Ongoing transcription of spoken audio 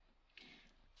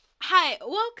Hi,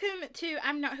 welcome to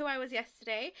I'm Not Who I Was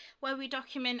Yesterday, where we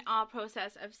document our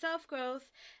process of self-growth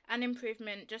and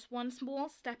improvement just one small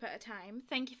step at a time.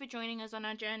 Thank you for joining us on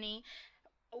our journey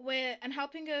and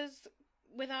helping us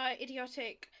with our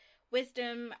idiotic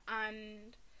wisdom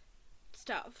and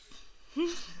stuff.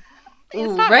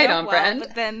 Ooh, right on, well, brand.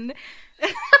 But then...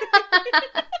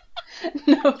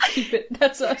 No, keep it.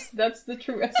 That's us. That's the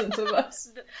true essence of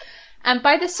us. And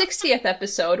by the 60th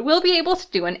episode, we'll be able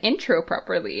to do an intro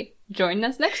properly. Join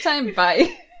us next time.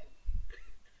 Bye.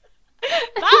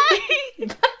 Bye!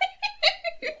 Bye.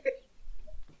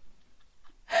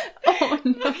 Oh,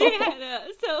 no. Okay, Hannah,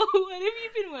 so what have you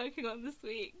been working on this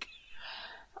week?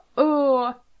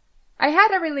 Oh, I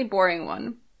had a really boring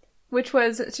one, which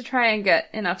was to try and get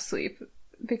enough sleep,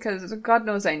 because God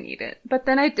knows I need it. But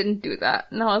then I didn't do that,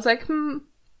 and I was like,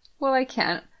 well, I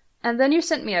can't. And then you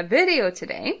sent me a video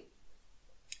today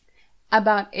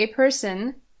about a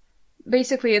person.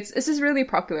 Basically, this is really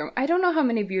popular. I don't know how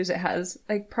many views it has,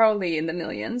 like probably in the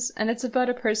millions. And it's about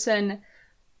a person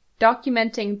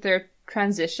documenting their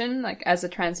transition, like as a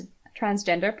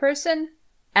transgender person,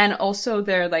 and also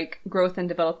their like growth and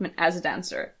development as a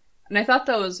dancer. And I thought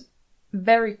that was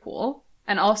very cool.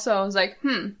 And also I was like,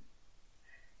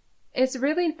 it's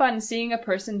really fun seeing a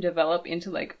person develop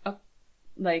into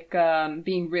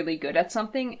being really good at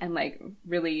something and like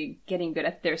really getting good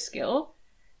at their skill.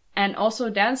 And also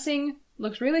dancing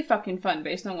looks really fucking fun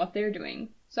based on what they're doing.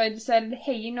 So I decided,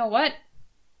 hey, you know what?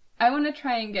 I want to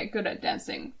try and get good at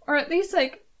dancing. Or at least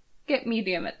like get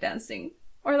medium at dancing.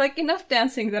 Or like enough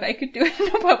dancing that I could do it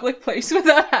in a public place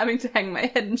without having to hang my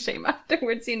head in shame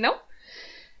afterwards, you know?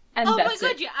 And oh that's my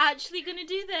god, it. you're actually gonna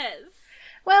do this?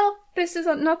 Well, this is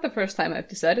not the first time I've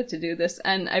decided to do this,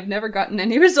 and I've never gotten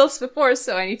any results before,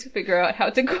 so I need to figure out how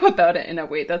to go about it in a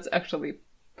way that's actually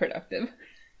productive.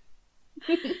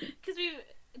 Because we've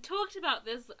talked about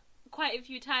this quite a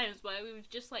few times where we've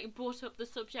just like brought up the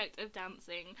subject of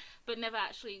dancing but never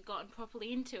actually gotten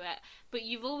properly into it. But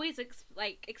you've always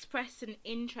expressed an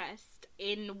interest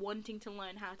in wanting to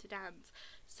learn how to dance.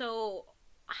 So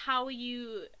how are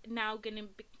you now going to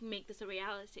make this a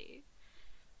reality?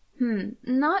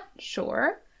 Not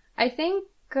sure. I think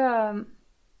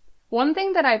one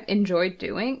thing that I've enjoyed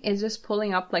doing is just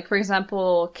pulling up, like, for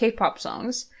example, K-pop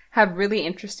songs have really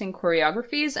interesting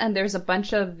choreographies, and there's a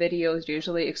bunch of videos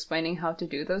usually explaining how to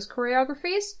do those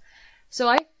choreographies. So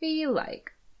I feel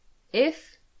like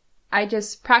if I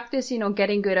just practice,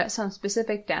 getting good at some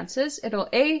specific dances, it'll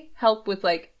A, help with,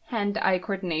 like, hand-eye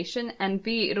coordination, and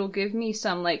B, it'll give me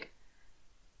some, like,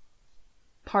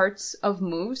 parts of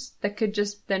moves that could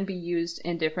just then be used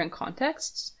in different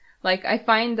contexts. Like, I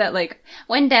find that, like,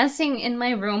 when dancing in my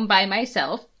room by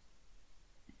myself,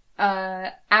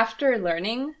 after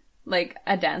learning, like,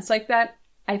 a dance like that,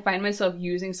 I find myself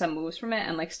using some moves from it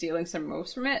and, like, stealing some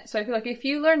moves from it. So I feel like if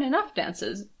you learn enough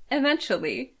dances,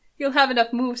 eventually, you'll have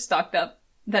enough moves stocked up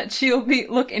that she'll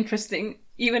look interesting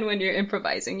even when you're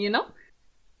improvising, you know?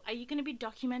 Are you going to be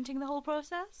documenting the whole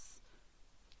process?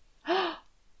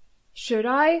 Should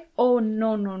I? Oh,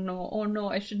 no. Oh, no,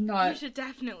 I should not. You should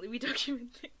definitely be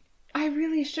documenting. I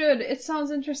really should. It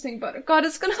sounds interesting, but God,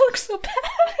 it's gonna look so bad.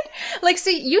 Like,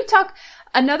 see,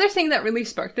 another thing that really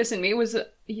sparked this in me was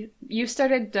you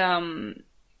started,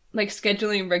 like,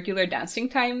 scheduling regular dancing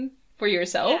time for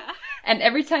yourself. Yeah. And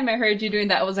every time I heard you doing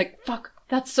that, I was like, fuck,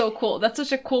 that's so cool. That's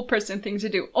such a cool person thing to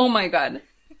do. Oh my God.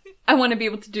 I want to be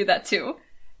able to do that too.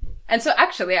 And so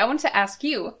actually, I want to ask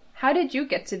you, how did you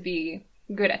get to be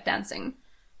good at dancing?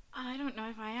 I don't know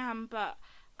if I am, but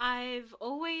I've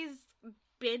always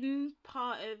been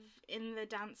part of in the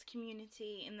dance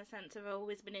community in the sense of I've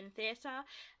always been in theatre,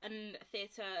 and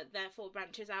theatre therefore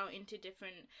branches out into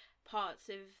different parts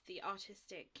of the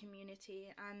artistic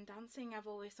community, and dancing I've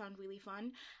always found really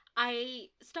fun. I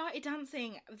started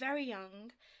dancing very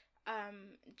young,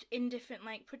 in different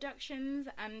like productions,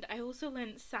 and I also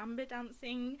learned samba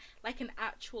dancing, like an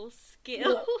actual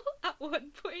skill at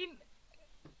one point.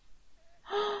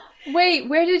 Wait,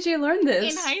 where did you learn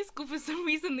this? In high school, for some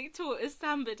reason, they taught us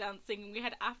samba dancing, and we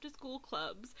had after-school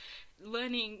clubs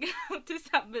learning how to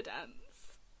samba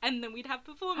dance, and then we'd have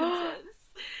performances.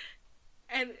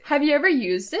 And have you ever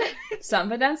used it?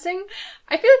 Samba dancing?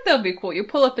 I feel like that would be cool. You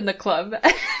pull up in the club,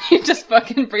 and you just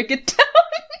fucking break it down.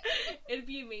 It'd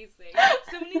be amazing.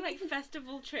 So many, like,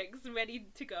 festival tricks ready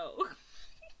to go.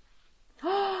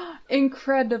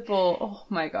 Incredible. Oh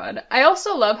my God. I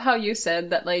also love how you said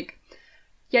that, like,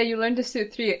 yeah, you learned this through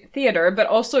theater, but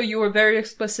also you were very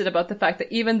explicit about the fact that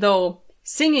even though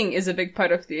singing is a big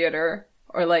part of theater,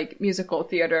 or like musical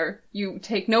theater, you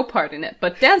take no part in it.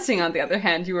 But dancing, on the other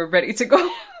hand, you were ready to go.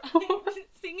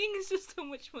 Singing is just so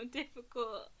much more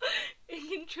difficult. And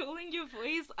controlling your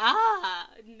voice,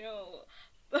 no.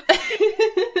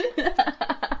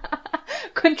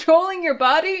 Controlling your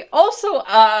body, also,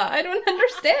 I don't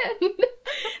understand.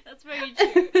 That's very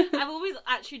true. I've always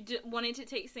actually wanted to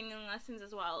take singing lessons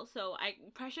as well, so I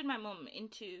pressured my mum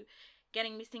into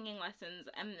getting me singing lessons,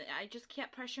 and I just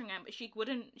kept pressuring her, but she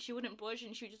wouldn't budge,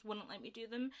 and she just wouldn't let me do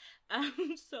them.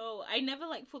 So I never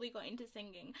like fully got into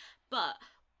singing. But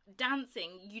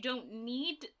dancing, you don't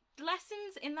need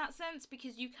lessons in that sense,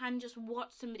 because you can just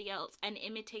watch somebody else and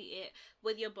imitate it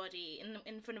with your body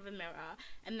in front of a mirror,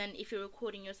 and then if you're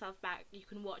recording yourself back, you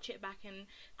can watch it back and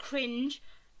cringe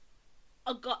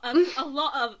a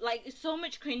lot of, like, so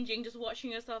much cringing just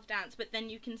watching yourself dance, but then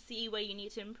you can see where you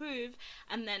need to improve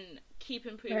and then keep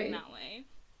improving that way.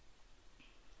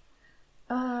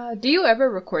 Do you ever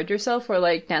record yourself or,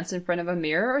 like, dance in front of a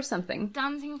mirror or something?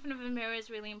 Dancing in front of a mirror is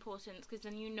really important, because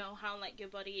then you know how, like, your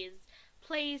body is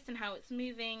placed and how it's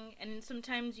moving, and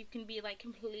sometimes you can be, like,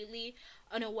 completely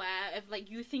unaware of,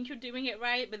 like, you think you're doing it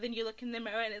right, but then you look in the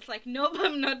mirror and it's like, nope,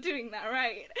 I'm not doing that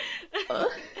right.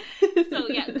 So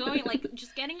yeah,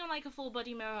 just getting on, like, a full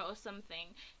body mirror or something,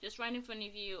 just right in front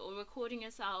of you, or recording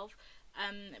yourself,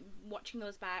 watching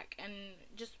those back, and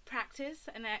just practice.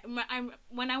 And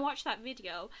when I watched that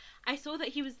video, I saw that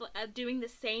he was doing the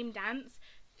same dance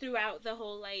throughout the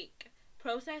whole, like,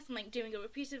 process, and, like, doing it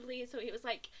repeatedly, so it was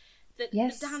like the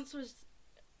dance was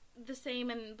the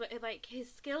same, but like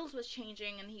his skills was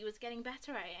changing and he was getting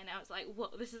better at it, and I was like, whoa,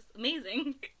 this is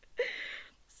amazing.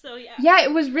 So yeah,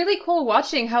 it was really cool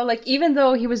watching how, like, even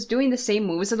though he was doing the same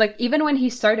moves, like, even when he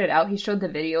started out, he showed the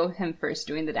video of him first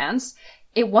doing the dance,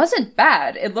 it wasn't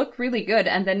bad, it looked really good,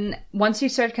 and then once you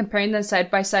started comparing them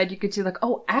side by side, you could see, like,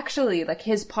 oh, actually, like,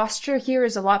 his posture here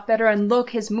is a lot better, and look,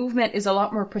 his movement is a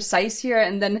lot more precise here,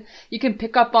 and then you can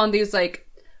pick up on these, like,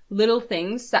 little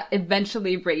things that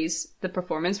eventually raise the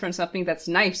performance from something that's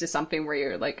nice to something where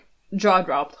you're, like, jaw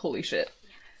dropped, holy shit.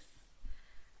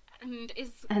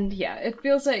 Yes. And yeah, it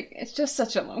feels like it's just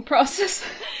such a long process.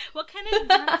 What kind of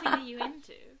dancing are you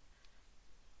into?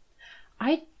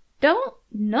 I don't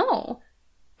know.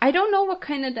 I don't know what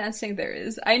kind of dancing there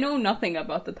is. I know nothing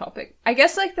about the topic. I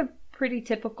guess, like, the pretty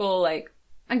typical, like,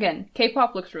 again,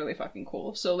 K-pop looks really fucking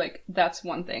cool, so, like, that's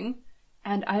one thing.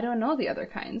 And I don't know the other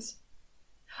kinds.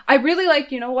 I really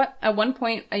like, you know what? At one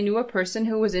point, I knew a person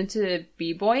who was into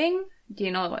b-boying. Do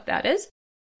you know what that is?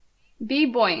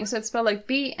 B-boying. So it's spelled like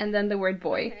B and then the word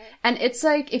boy. Okay. And it's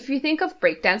like, if you think of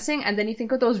breakdancing and then you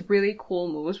think of those really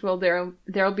cool moves, well,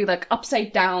 there'll be, like,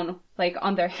 upside down, like,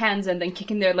 on their hands and then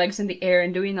kicking their legs in the air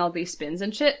and doing all these spins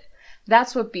and shit.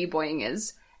 That's what b-boying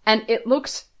is. And it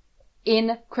looks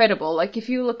incredible. Like, if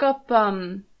you look up,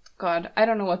 God, I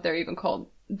don't know what they're even called.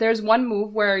 There's one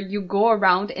move where you go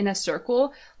around in a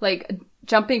circle, like,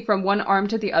 jumping from one arm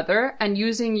to the other and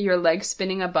using your legs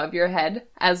spinning above your head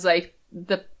as, like,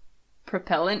 the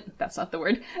propellant, that's not the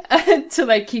word, to,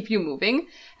 like, keep you moving.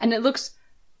 And it looks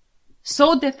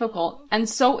so difficult and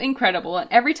so incredible.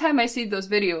 And every time I see those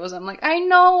videos, I'm like, I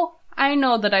know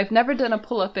that I've never done a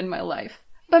pull-up in my life.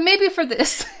 But maybe for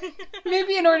this,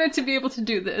 maybe in order to be able to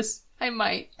do this, I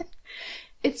might.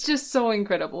 It's just so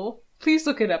incredible. Please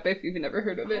look it up if you've never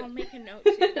heard of it. I'll make a note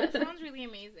too. That sounds really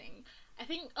amazing. I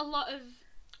think a lot of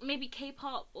maybe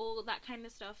K-pop or that kind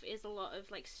of stuff is a lot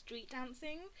of, like, street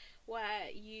dancing, where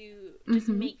you just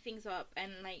make things up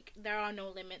and, like, there are no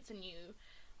limits and you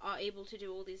are able to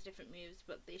do all these different moves,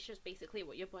 but it's just basically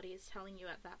what your body is telling you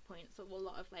at that point. So a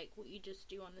lot of, like, what you just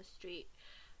do on the street.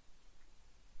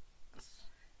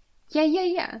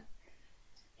 Yeah.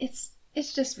 It's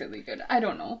just really good. I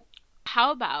don't know.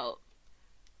 How about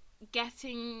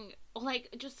getting, or,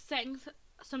 like, just setting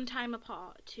some time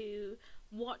apart to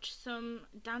watch some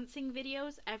dancing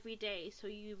videos every day, so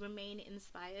you remain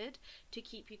inspired to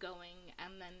keep you going,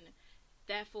 and then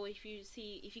therefore if you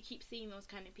keep seeing those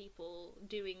kind of people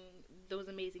doing those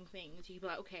amazing things, you'll be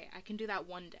like, okay, I can do that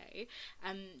one day,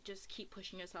 and just keep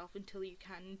pushing yourself until you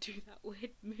can do that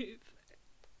weird move.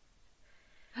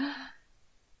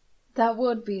 That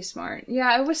would be smart. Yeah,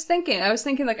 I was thinking,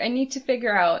 like, I need to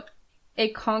figure out a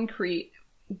concrete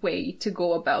way to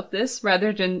go about this,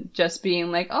 rather than just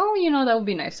being like, oh, you know, that would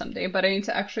be nice someday. But I need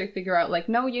to actually figure out, like,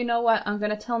 no, you know what? I'm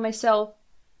gonna tell myself,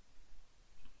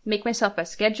 make myself a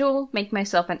schedule, make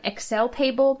myself an Excel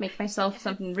table, make myself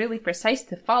something really precise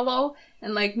to follow,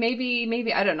 and, like,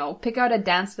 maybe, I don't know, pick out a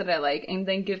dance that I like, and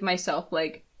then give myself,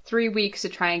 like, 3 weeks to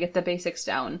try and get the basics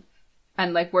down,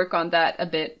 and, like, work on that a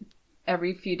bit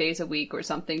every few days a week or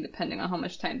something, depending on how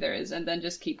much time there is, and then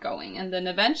just keep going. And then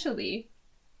eventually,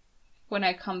 when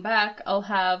I come back, I'll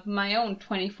have my own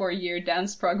 24-year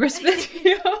dance progress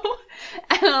video.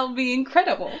 And I'll be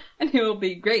incredible. And it will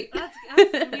be great. That's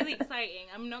really exciting.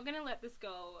 I'm not going to let this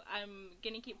go. I'm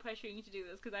going to keep pressuring you to do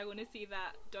this because I want to see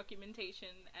that documentation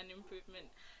and improvement.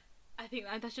 I think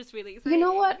that's just really exciting. You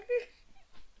know what?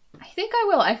 I think I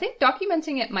will. I think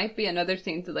documenting it might be another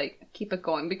thing to, like, keep it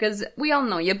going, because we all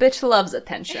know your bitch loves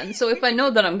attention. So if I know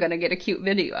that I'm gonna get a cute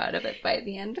video out of it by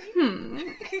the end,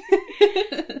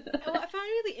 What I found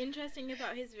really interesting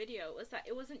about his video was that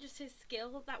it wasn't just his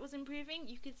skill that was improving.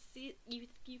 You could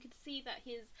see that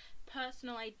his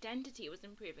personal identity was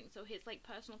improving. So his, like,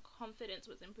 personal confidence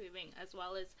was improving as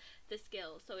well as the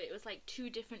skill. So it was like two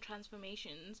different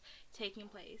transformations taking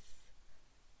place.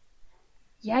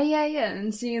 Yeah.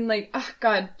 And seeing, like, oh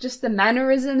god, just the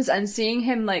mannerisms and seeing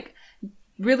him, like,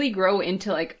 really grow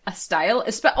into, like, a style.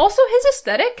 Also his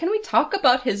aesthetic. Can we talk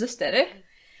about his aesthetic?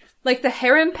 Like, the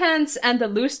harem pants and the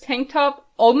loose tank top.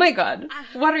 Oh my god.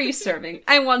 What are you serving?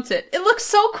 I want it. It looks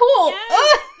so cool.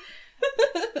 Yes.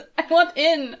 I want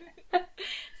in.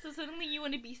 So suddenly you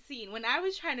want to be seen. When I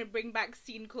was trying to bring back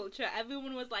scene culture,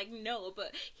 everyone was like, no,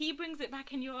 but he brings it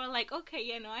back and you're like, okay,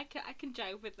 yeah, no, I can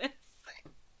jive with this.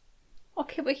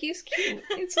 Okay, but he's cute.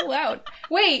 It's allowed.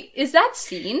 Wait, is that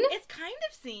scene? It's kind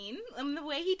of scene. The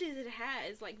way he did his hair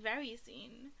is, like, very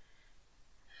scene.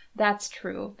 That's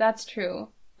true.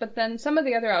 But then some of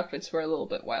the other outfits were a little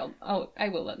bit wild. I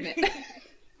will admit.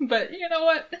 But you know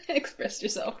what? Express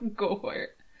yourself. Go for it.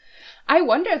 I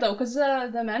wonder, though, because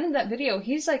the man in that video,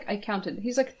 he's, like, I counted,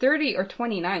 he's, like, 30 or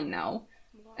 29 now.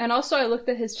 Wow. And also I looked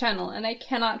at his channel, and I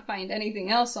cannot find anything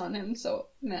else on him, so,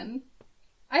 man.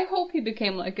 I hope he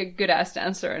became, like, a good-ass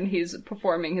dancer and he's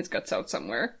performing his guts out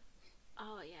somewhere.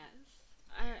 Oh, yes.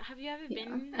 Have you ever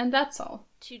been... And that's all.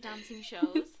 To dancing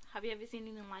shows? Have you ever seen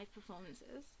any live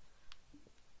performances?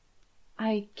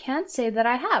 I can't say that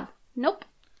I have. Nope.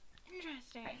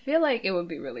 Interesting. I feel like it would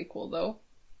be really cool, though.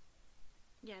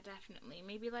 Yeah, definitely.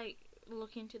 Maybe, like,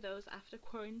 look into those after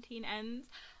quarantine ends.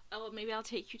 Oh, maybe I'll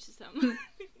take you to some.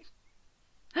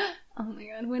 Oh my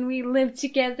god, when we live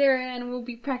together and we'll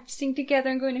be practicing together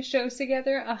and going to shows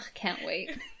together. Ugh, can't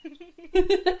wait.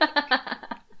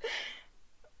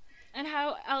 And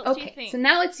how else do you think? Okay, so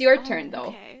now it's your turn, though.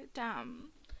 Okay,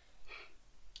 damn.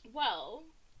 Well,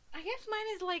 I guess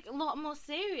mine is, like, a lot more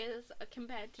serious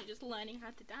compared to just learning how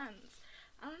to dance.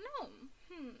 I don't know.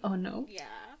 Oh no?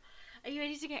 Yeah. Are you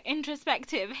ready to get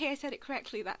introspective? Hey, I said it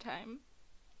correctly that time.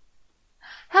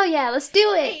 Hell yeah, let's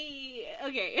do it! Hey,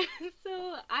 okay,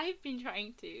 so I've been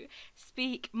trying to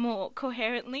speak more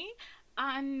coherently,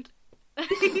 and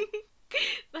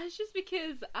that's just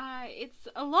because it's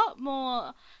a lot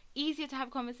more easier to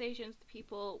have conversations with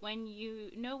people when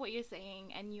you know what you're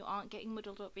saying and you aren't getting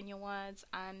muddled up in your words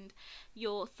and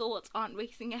your thoughts aren't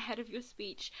racing ahead of your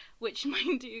speech, which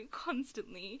mine do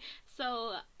constantly.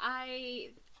 So I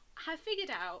have figured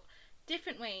out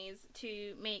different ways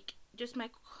to make just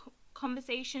my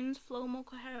conversations flow more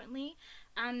coherently,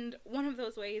 and one of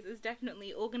those ways is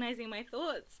definitely organizing my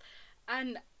thoughts.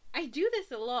 And I do this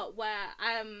a lot where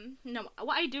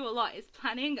what I do a lot is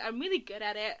planning. I'm really good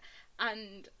at it,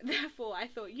 and therefore I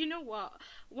thought, you know what,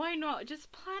 why not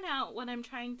just plan out what I'm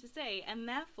trying to say, and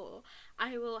therefore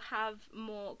I will have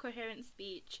more coherent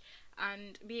speech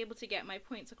and be able to get my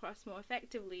points across more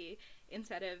effectively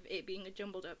instead of it being a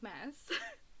jumbled up mess.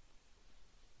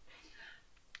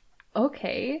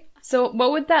 Okay, so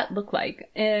what would that look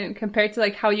like compared to,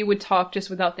 like, how you would talk just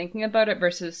without thinking about it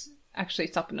versus actually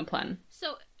stopping to plan?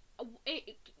 So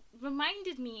it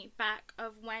reminded me back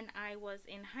of when I was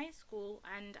in high school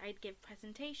and I'd give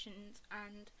presentations,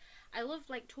 and I loved,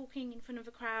 like, talking in front of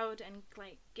a crowd and,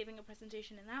 like, giving a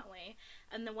presentation in that way.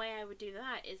 And the way I would do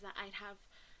that is that I'd have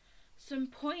some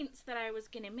points that I was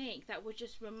going to make that would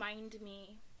just remind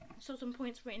me, so some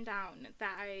points written down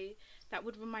that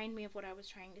would remind me of what I was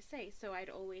trying to say. So I'd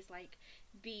always, like,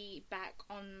 be back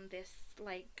on this,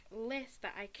 like, list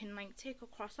that I can, like, tick or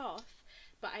cross off,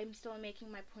 but I'm still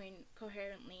making my point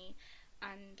coherently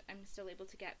and I'm still able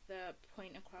to get the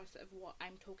point across of what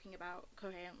I'm talking about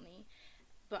coherently,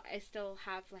 but I still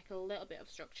have, like, a little bit of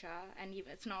structure, and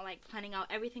even it's not, like, planning out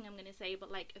everything I'm going to say,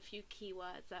 but, like, a few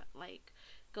keywords that, like,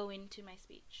 go into my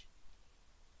speech.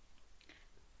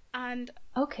 And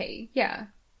okay, yeah,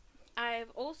 I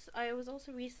was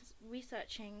also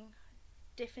researching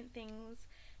different things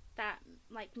that,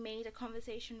 like, made a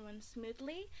conversation run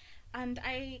smoothly, and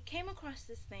I came across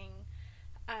this thing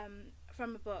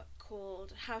from a book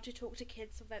called How to Talk to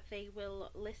Kids So That They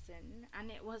Will Listen,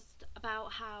 and it was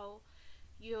about how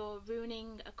you're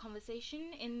ruining a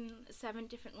conversation in 7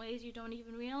 different ways you don't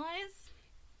even realize.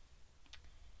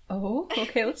 Oh,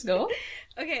 okay, let's go.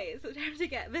 Okay, so time to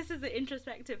get, this is the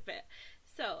introspective bit.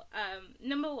 So,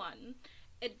 number 1,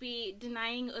 it'd be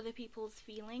denying other people's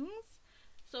feelings.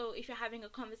 So if you're having a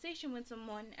conversation with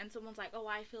someone and someone's like, oh,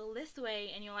 I feel this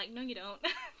way, and you're like, no, you don't.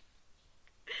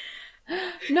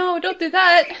 No, don't do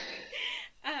that.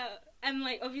 And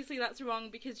like, obviously that's wrong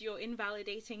because you're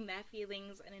invalidating their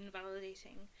feelings and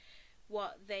invalidating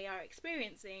what they are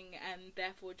experiencing, and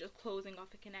therefore just closing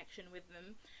off a connection with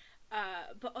them.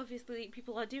 But obviously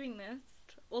people are doing this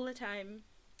all the time.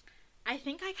 I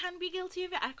think I can be guilty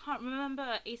of it. I can't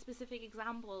remember a specific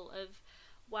example of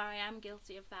where I am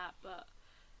guilty of that, but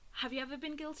have you ever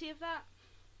been guilty of that?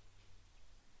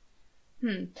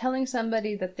 Telling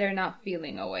somebody that they're not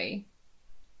feeling a way.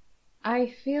 I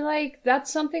feel like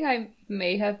that's something I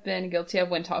may have been guilty of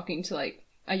when talking to, like,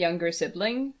 a younger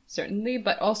sibling, certainly,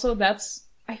 but also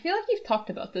I feel like you've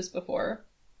talked about this before.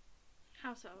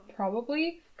 How so?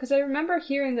 Probably, because I remember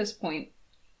hearing this point,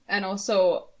 and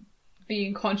also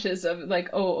being conscious of, like,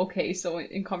 oh, okay, so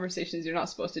in conversations you're not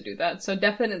supposed to do that. So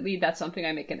definitely that's something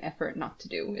I make an effort not to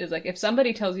do, is, like, if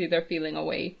somebody tells you they're feeling a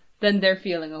way, then they're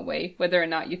feeling a way, whether or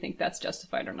not you think that's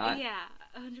justified or not. Yeah,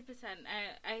 100%.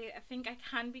 I think I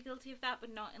can be guilty of that,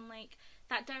 but not in, like,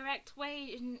 that direct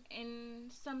way,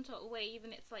 in some sort of way.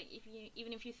 Even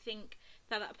if you think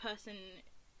that person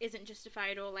isn't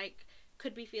justified, or, like,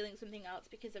 could be feeling something else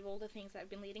because of all the things that have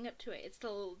been leading up to it, it's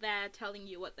still they're telling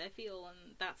you what they feel,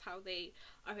 and that's how they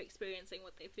are experiencing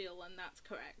what they feel, and that's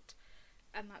correct,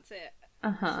 and that's it.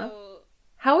 So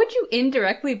how would you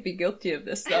indirectly be guilty of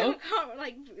this, though? I can't,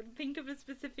 like, think of a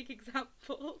specific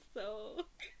example, so...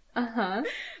 Oh,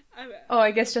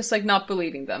 I guess just, like, not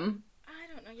believing them. I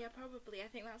don't know, yeah, probably. I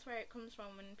think that's where it comes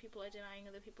from, when people are denying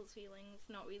other people's feelings,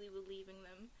 not really believing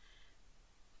them.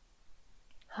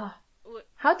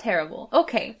 How terrible.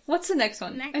 Okay, what's the next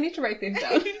one? I need to write these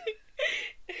down.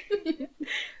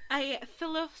 A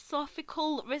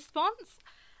philosophical response.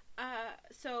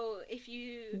 So if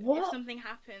something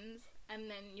happens and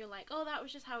then you're like, oh, that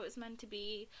was just how it was meant to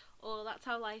be, or that's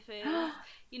how life is,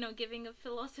 giving a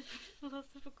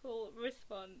philosophical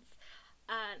response.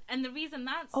 And the reason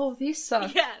that's... Oh, these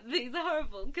suck. Yeah, these are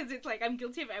horrible, because it's like I'm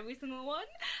guilty of every single one.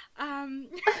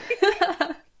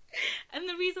 And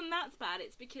the reason that's bad,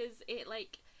 it's because it,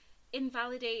 like,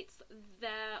 invalidates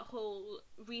their whole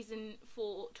reason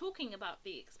for talking about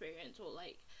the experience, or,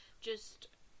 like, just...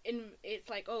 it's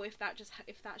like, oh, if that's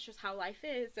just how life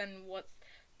is, then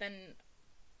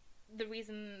the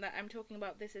reason that I'm talking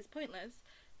about this is pointless,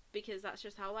 because that's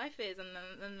just how life is, and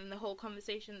then the whole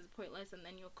conversation is pointless, and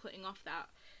then you're cutting off that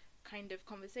kind of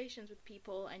conversations with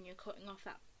people, and you're cutting off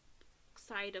that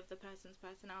side of the person's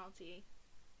personality.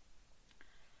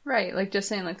 Right, like, just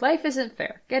saying, like, life isn't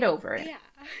fair, get over it. Yeah.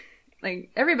 Like,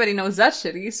 everybody knows that's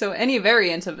shitty, so any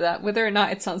variant of that, whether or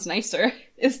not it sounds nicer,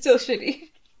 is still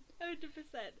shitty.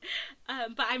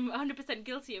 100%. But I'm 100%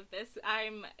 guilty of this.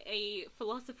 I'm a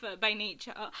philosopher by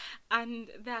nature, and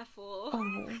therefore...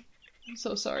 Oh, I'm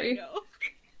so sorry.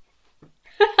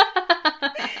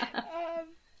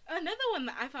 Another one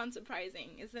that I found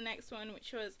surprising is the next one,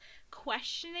 which was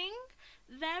questioning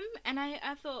them, and I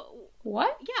thought...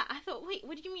 What? Yeah, I thought, wait,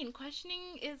 what do you mean?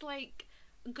 Questioning is, like...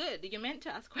 good, you're meant to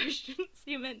ask questions,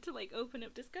 you're meant to, like, open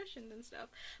up discussions and stuff,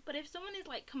 but if someone is,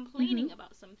 like, complaining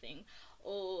about something,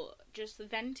 or just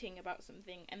venting about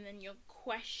something, and then you're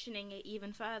questioning it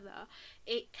even further,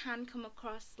 it can come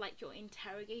across like you're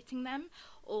interrogating them,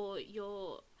 or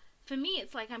for me,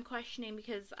 it's like I'm questioning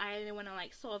because I want to,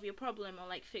 like, solve your problem, or,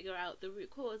 like, figure out the root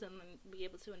cause and then be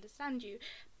able to understand you.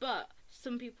 But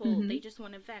some people, they just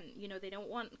want to vent, they don't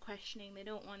want questioning, they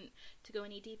don't want to go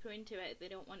any deeper into it, they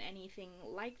don't want anything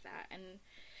like that, and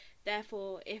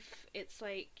therefore, if it's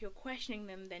like you're questioning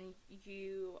them, then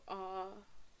you are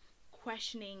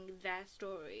questioning their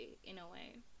story in a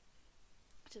way.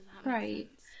 Does that make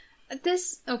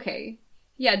sense? Okay.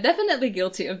 Yeah, definitely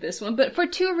guilty of this one, but for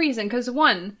two reasons. Because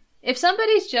one, if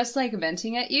somebody's just, like,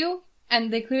 venting at you,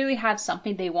 and they clearly have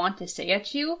something they want to say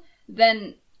at you,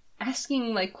 then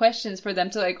asking, like, questions for them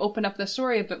to, like, open up the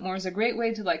story a bit more is a great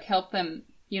way to, like, help them,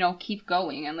 keep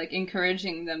going, and, like,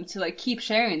 encouraging them to, like, keep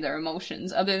sharing their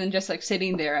emotions, other than just, like,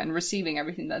 sitting there and receiving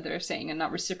everything that they're saying and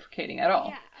not reciprocating at all.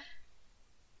 Yeah.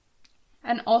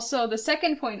 And also, the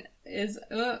second point is,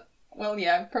 well,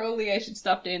 yeah, probably I should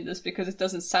stop doing this because it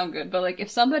doesn't sound good, but, like, if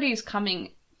somebody's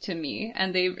coming to me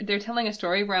and they're telling a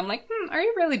story where I'm like, are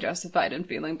you really justified in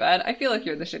feeling bad? I feel like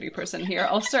you're the shitty person here.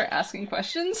 I'll start asking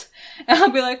questions, and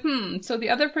I'll be like, so the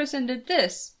other person did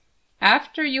this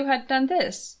after you had done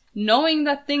this, knowing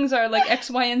that things are like X,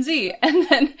 Y, and Z, and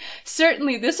then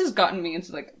certainly this has gotten me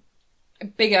into, like,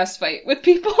 big ass fight with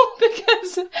people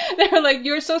because they're like,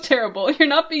 you're so terrible, you're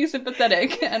not being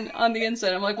sympathetic, and on the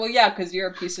inside I'm like, well yeah, because you're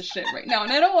a piece of shit right now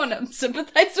and I don't want to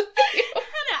sympathize with you.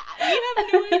 Hannah, you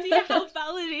have no idea how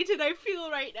validated I feel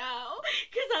right now,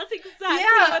 because that's exactly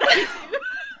what I do.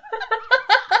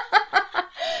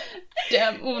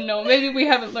 Damn, oh no, maybe we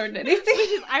haven't learned anything. Which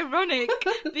is ironic,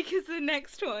 because the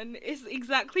next one is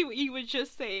exactly what you were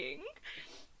just saying.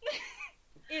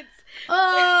 It's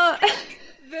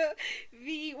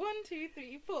the 1, 2,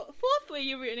 3, 4 fourth way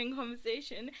you're ruining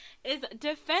conversation is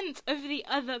defense of the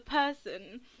other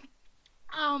person.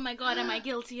 Oh my god, am I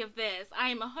guilty of this? I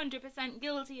am 100%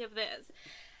 guilty of this.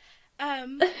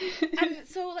 And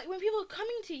so, like, when people are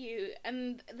coming to you,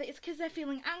 and it's because they're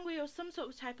feeling angry or some sort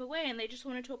of type of way, and they just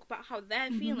want to talk about how they're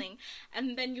feeling,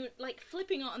 and then you're, like,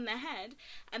 flipping it on their head,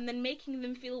 and then making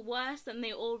them feel worse than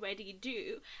they already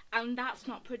do, and that's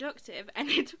not productive, and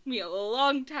it took me a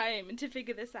long time to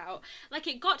figure this out. Like,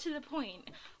 it got to the point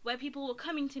where people were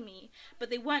coming to me, but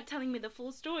they weren't telling me the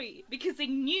full story, because they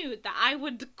knew that I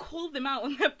would call them out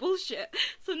on their bullshit.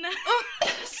 So now...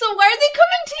 So why are they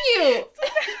coming to you? So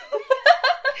now,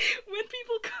 when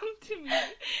people come to me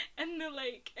and they're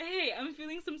like, hey, I'm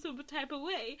feeling some sort of type of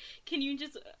way, can you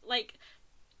just, like,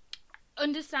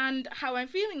 understand how I'm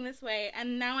feeling this way?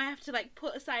 And now I have to, like,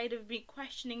 put aside of me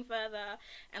questioning further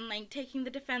and, like, taking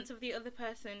the defense of the other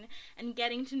person and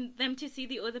getting to them to see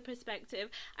the other perspective.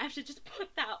 I have to just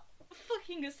put that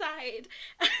fucking aside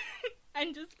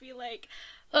and just be like,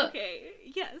 okay,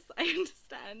 yes, I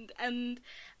understand. And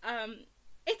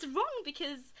it's wrong,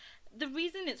 because the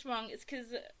reason it's wrong is because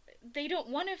they don't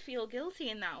want to feel guilty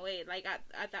in that way, like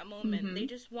at that moment. They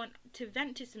just want to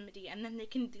vent to somebody and then they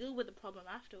can deal with the problem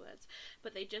afterwards.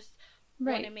 But they just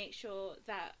want to make sure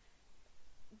that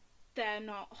they're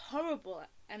not horrible.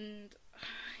 And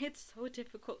it's so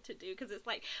difficult to do, because it's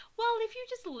like, well, if you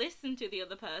just listen to the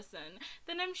other person,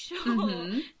 then I'm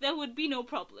sure there would be no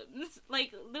problems.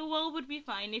 Like, the world would be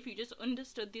fine if you just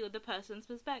understood the other person's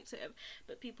perspective.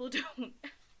 But people don't.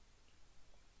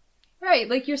 Right,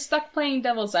 like, you're stuck playing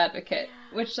devil's advocate,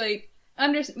 which, like,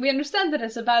 we understand that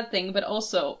it's a bad thing, but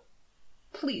also,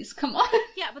 please, come on.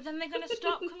 Yeah, but then they're gonna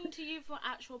stop coming to you for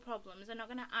actual problems. They're not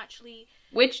gonna actually...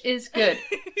 Which is good.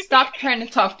 Stop trying to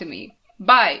talk to me.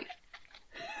 Bye.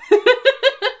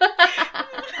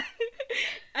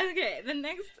 Okay, the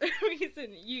next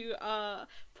reason you are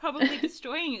probably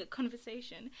destroying a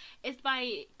conversation is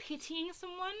by pitying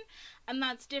someone, and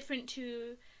that's different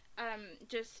to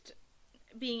just...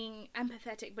 being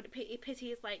empathetic. But pity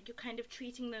is like you're kind of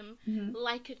treating them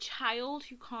like a child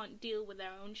who can't deal with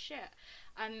their own shit,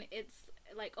 and it's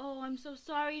like, oh, I'm so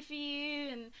sorry for you,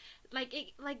 and like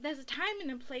there's a time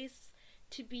and a place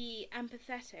to be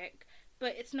empathetic,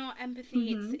 but it's not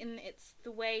empathy. It's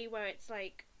the way where it's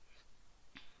like,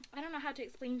 I don't know how to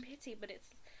explain pity, but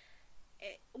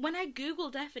when I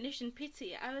Googled definition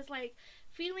pity, I was like,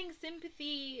 feeling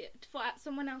sympathy for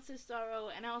someone else's sorrow,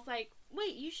 and I was like,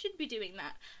 wait, you should be doing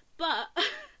that. But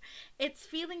it's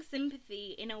feeling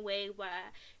sympathy in a way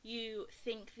where you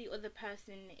think the other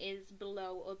person is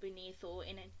below or beneath or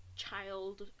in a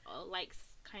child or like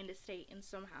kind of state in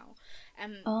somehow,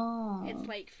 and it's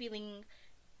like feeling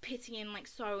pity and like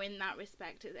sorrow in that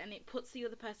respect, and it puts the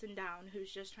other person down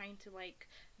who's just trying to like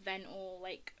vent or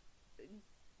like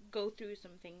go through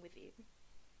something with you.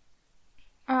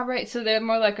 Right, so they're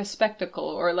more like a spectacle,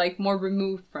 or like more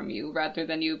removed from you, rather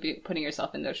than you putting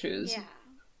yourself in their shoes. Yeah.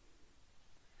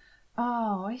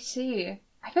 Oh, I see.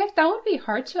 I feel like that would be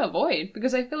hard to avoid,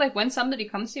 because I feel like when somebody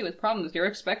comes to you with problems, you're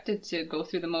expected to go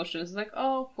through the motions. It's like,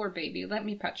 oh, poor baby, let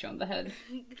me pat you on the head.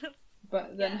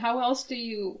 But then how else do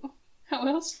you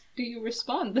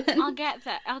respond then? I'll get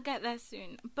there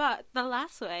soon. But the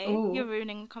last way you're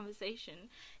ruining a conversation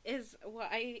is what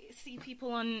I see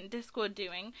people on Discord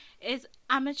doing, is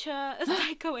amateur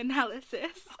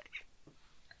psychoanalysis.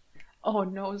 Oh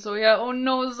no, Zoya. Oh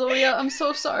no, Zoya. I'm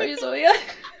so sorry, Zoya.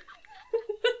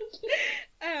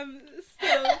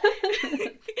 So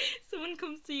someone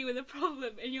comes to you with a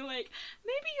problem and you're like,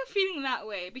 maybe you're feeling that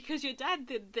way because your dad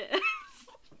did this.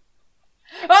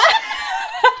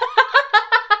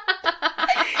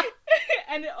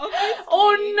 And obviously,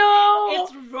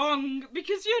 it's wrong,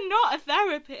 because you're not a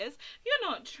therapist, you're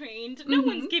not trained, no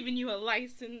one's given you a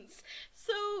license,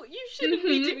 so you shouldn't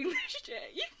be doing this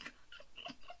shit.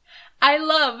 I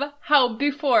love how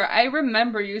before, I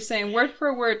remember you saying word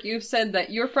for word, you've said that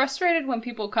you're frustrated when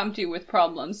people come to you with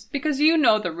problems, because you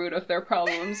know the root of their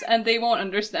problems, and they won't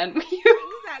understand you.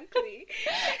 Exactly.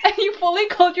 And you fully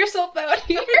called yourself out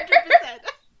here. 100%.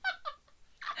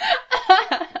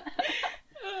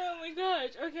 Oh my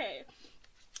gosh, okay.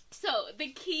 So,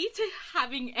 the key to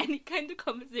having any kind of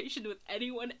conversation with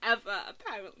anyone ever,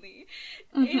 apparently,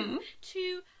 is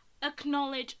to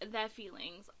acknowledge their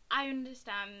feelings. I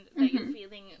understand that you're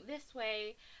feeling this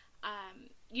way.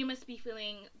 You must be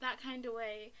feeling that kind of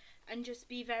way. And just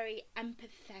be very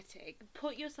empathetic.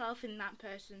 Put yourself in that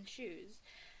person's shoes.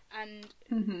 And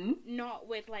not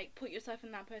with, like, put yourself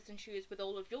in that person's shoes with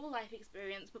all of your life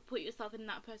experience, but put yourself in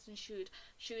that person's shoes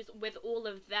with all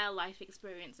of their life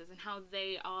experiences and how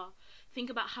they are, think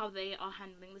about how they are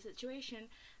handling the situation,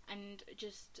 and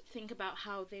just think about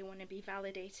how they want to be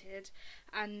validated,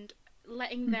 and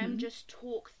letting them just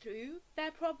talk through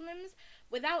their problems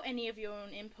without any of your own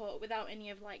input, without any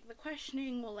of, like, the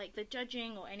questioning or, like, the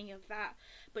judging or any of that,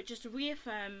 but just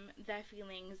reaffirm their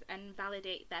feelings and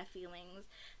validate their feelings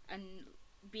and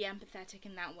be empathetic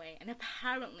in that way. And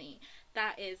apparently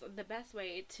that is the best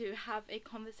way to have a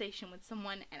conversation with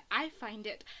someone, and I find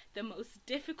it the most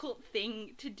difficult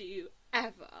thing to do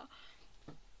ever.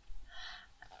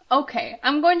 Okay,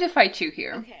 I'm going to fight you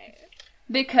here. Okay.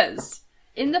 Because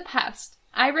in the past,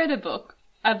 I read a book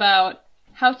about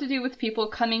how to deal with people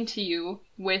coming to you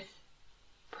with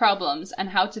problems and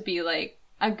how to be, like,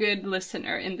 a good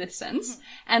listener in this sense.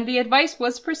 And the advice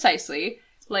was precisely,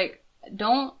 like,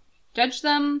 don't judge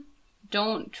them,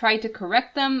 don't try to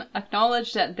correct them,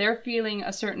 acknowledge that they're feeling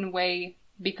a certain way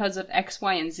because of X,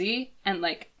 Y, and Z, and,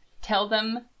 like, tell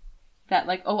them that,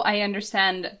 like, oh, I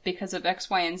understand because of X,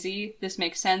 Y, and Z, this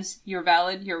makes sense, you're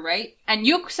valid, you're right. And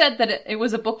you said that it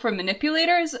was a book for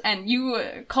manipulators, and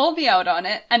you called me out on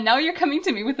it, and now you're coming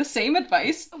to me with the same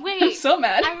advice. Wait, I'm so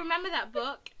mad. I remember that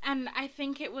book, and I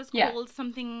think it was called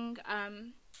something,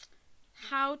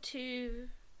 how to...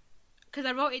 Because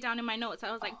I wrote it down in my notes,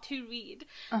 I was like, to read,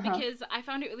 because I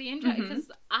found it really interesting,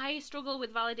 because I struggle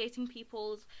with validating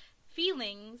people's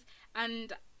feelings,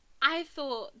 and I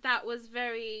thought that was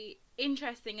very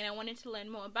interesting, and I wanted to learn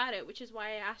more about it, which is why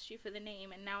I asked you for the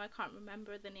name, and now I can't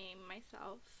remember the name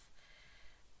myself.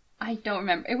 I don't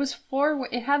remember.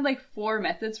 It had like 4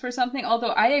 methods for something, although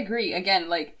I agree, again,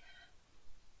 like,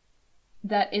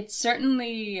 that it's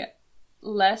certainly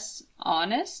less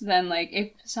honest than, like,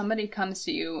 if somebody comes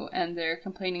to you and they're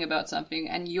complaining about something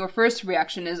and your first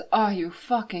reaction is, oh, you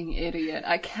fucking idiot,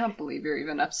 I can't believe you're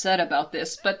even upset about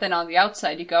this, but then on the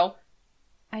outside you go,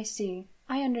 I see,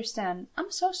 I understand, I'm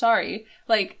so sorry.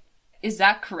 Like, is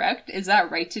that correct? Is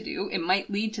that right to do? It might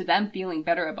lead to them feeling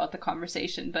better about the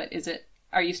conversation, but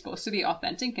are you supposed to be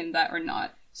authentic in that or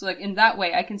not? So, like, in that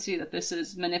way, I can see that this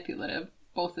is manipulative,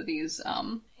 both of these,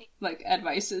 like,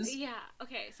 advices. Yeah,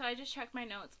 okay, so I just checked my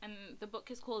notes, and the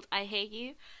book is called I Hate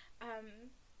You,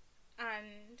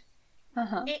 and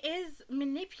it is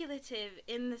manipulative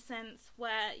in the sense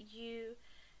where you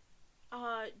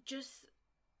are just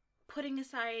putting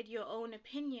aside your own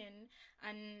opinion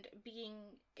and being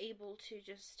able to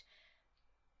just,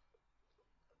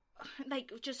 like,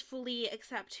 just fully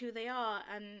accept who they are,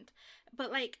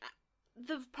 but, like,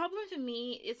 the problem for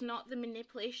me is not the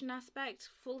manipulation aspect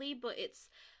fully, but it's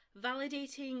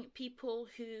validating people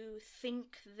who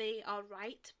think they are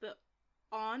right but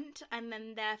aren't, and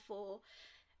then therefore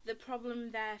the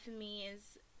problem there for me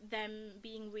is them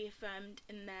being reaffirmed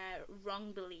in their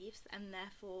wrong beliefs and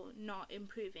therefore not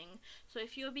improving. So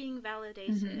if you're being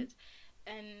validated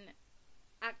and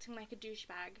acting like a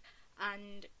douchebag,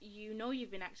 and you know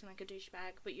you've been acting like a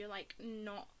douchebag, but you're, like,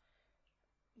 not,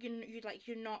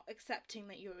 you're not accepting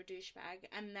that you're a douchebag,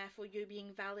 and therefore you're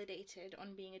being validated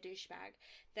on being a douchebag,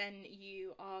 then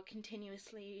you are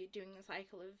continuously doing the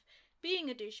cycle of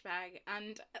being a douchebag,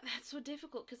 and that's so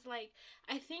difficult, because, like,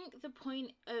 I think the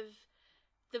point of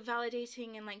the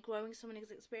validating and, like, growing someone's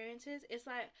experiences is,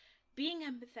 like, being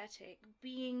empathetic,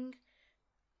 being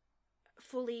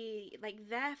fully, like,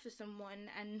 there for someone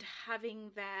and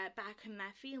having their back and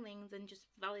their feelings and just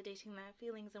validating their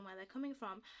feelings and where they're coming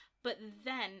from. But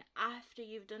then after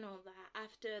you've done all that,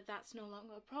 after that's no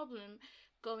longer a problem,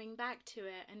 going back to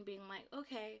it and being like,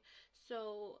 okay,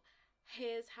 so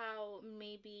here's how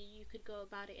maybe you could go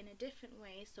about it in a different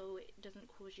way so it doesn't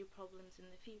cause you problems in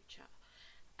the future.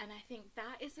 And I think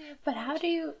that is the approach. But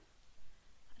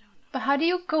how do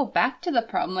you go back to the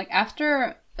problem? Like,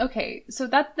 after... Okay, so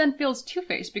that then feels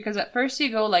two-faced, because at first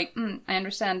you go like, I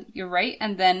understand, you're right,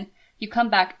 and then you come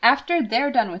back after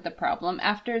they're done with the problem,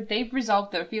 after they've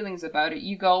resolved their feelings about it,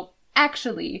 you go,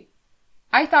 actually,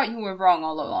 I thought you were wrong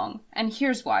all along, and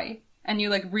here's why. And you,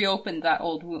 like, reopen that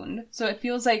old wound. So it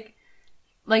feels like,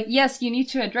 yes, you need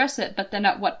to address it, but then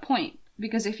at what point?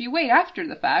 Because if you wait after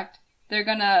the fact, they're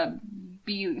gonna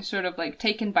be sort of like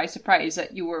taken by surprise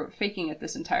that you were faking it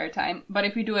this entire time. But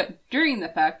if you do it during the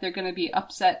fact, they're going to be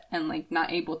upset and like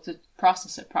not able to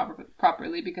process it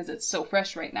properly because it's so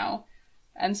fresh right now.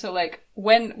 And so like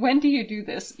when do you do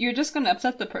this? You're just going to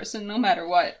upset the person no matter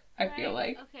what, I feel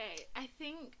like. Okay, I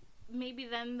think maybe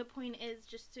then the point is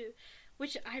just to,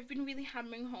 which I've been really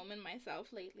hammering home in myself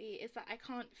lately, is that I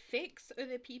can't fix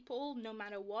other people no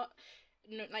matter what.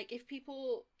 No, like if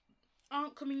people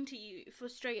aren't coming to you for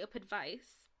straight up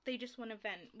advice, they just want to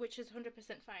vent, which is 100%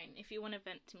 fine if you want to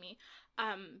vent to me.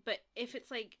 But if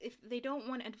it's like, if they don't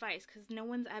want advice, because no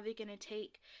one's ever going to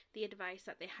take the advice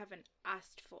that they haven't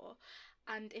asked for,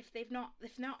 and if they're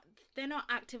not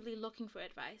actively looking for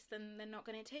advice, then they're not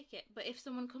going to take it. But if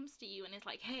someone comes to you and is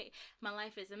like, hey, my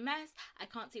life is a mess, I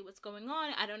can't see what's going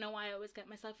on, I don't know why I always get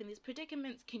myself in these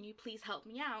predicaments, can you please help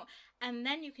me out? And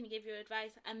then you can give your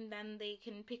advice, and then they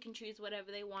can pick and choose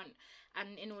whatever they want,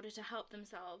 and in order to help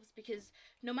themselves. Because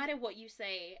no matter what you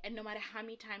say, and no matter how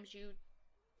many times you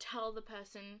tell the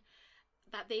person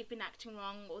that they've been acting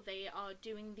wrong or they are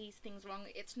doing these things wrong,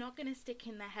 it's not going to stick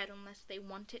in their head unless they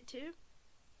want it to.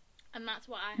 And that's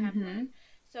what I have learned.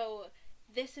 So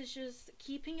this is just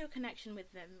keeping your connection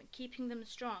with them, keeping them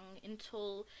strong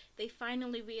until they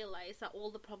finally realize that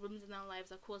all the problems in their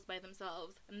lives are caused by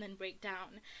themselves, and then break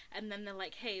down. And then they're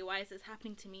like, hey, why is this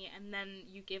happening to me? And then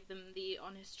you give them the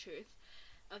honest truth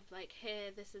of like,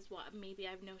 hey, this is what maybe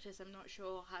I've noticed, I'm not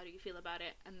sure, how do you feel about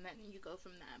it? And then you go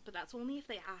from there. But that's only if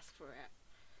they ask for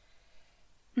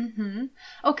it.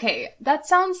 Okay, that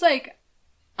sounds like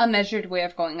a measured way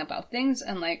of going about things,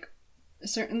 and like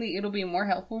certainly it'll be more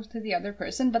helpful to the other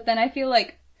person. But then I feel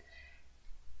like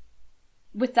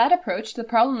with that approach, the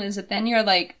problem is that then you're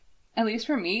like, at least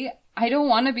for me, I don't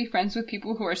want to be friends with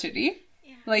people who are shitty.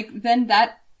 Yeah. Like, then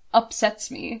that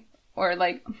upsets me. Or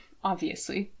like,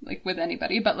 obviously, like with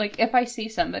anybody, but like if I see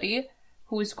somebody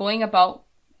who is going about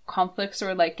conflicts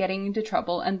or like getting into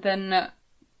trouble, and then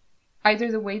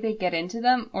either the way they get into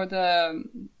them or the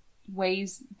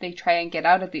ways they try and get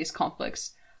out of these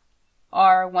conflicts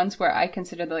are ones where I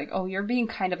consider like, oh, you're being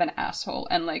kind of an asshole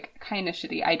and like kind of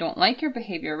shitty. I don't like your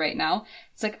behavior right now.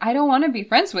 It's like, I don't want to be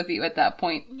friends with you at that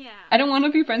point. Yeah. I don't want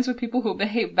to be friends with people who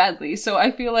behave badly. So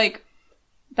I feel like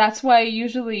that's why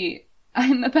usually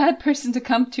I'm a bad person to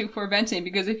come to for venting,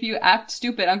 because if you act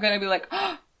stupid, I'm going to be like,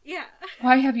 oh, yeah,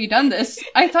 why have you done this?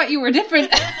 I thought you were different.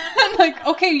 I'm like,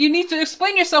 okay, you need to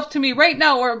explain yourself to me right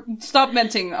now or stop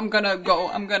venting. I'm gonna go.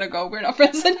 We're not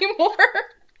friends anymore.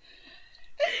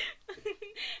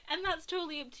 And that's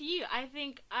totally up to you. I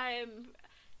think I'm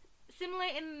similar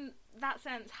in that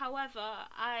sense. However,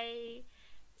 I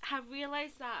have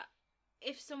realized that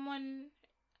if someone's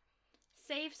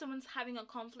having a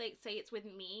conflict, say it's with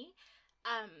me,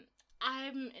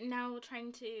 I'm now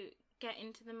trying to get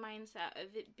into the mindset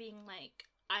of it being like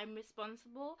I'm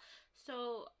responsible.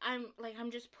 So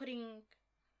I'm just putting,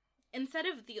 instead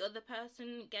of the other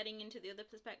person getting into the other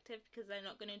perspective, because they're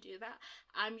not going to do that,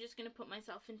 I'm just going to put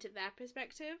myself into their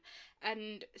perspective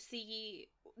and see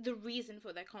the reason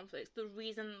for their conflicts, the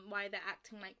reason why they're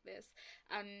acting like this,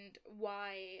 and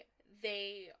why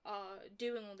they are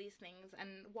doing all these things. And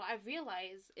what I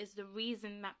realize is the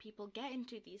reason that people get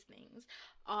into these things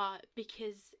are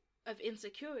because of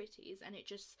insecurities, and it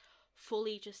just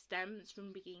fully just stems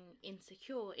from being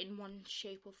insecure in one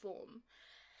shape or form.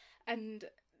 And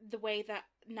the way that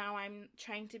now I'm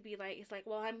trying to be like, it's like,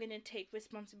 well, I'm going to take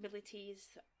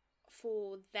responsibilities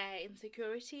for their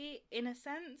insecurity in a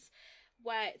sense,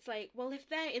 where it's like, well, if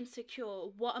they're insecure,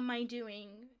 what am I doing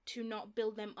to not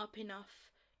build them up enough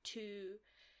to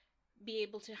be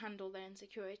able to handle their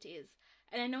insecurities?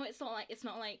 And I know it's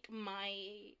not like my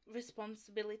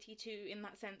responsibility to, in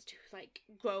that sense, to like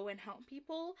grow and help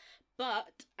people,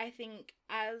 but I think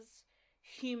as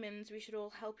humans we should all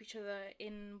help each other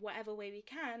in whatever way we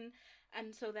can.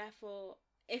 And so therefore,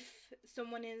 if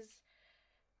someone is,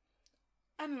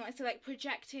 I don't know, it's like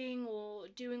projecting or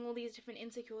doing all these different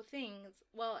insecure things,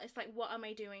 well, it's like, what am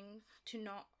I doing to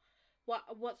not,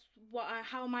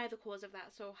 how am I the cause of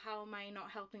that? So how am I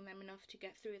not helping them enough to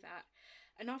get through that?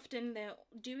 And often they're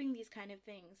doing these kind of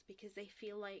things because they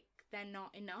feel like they're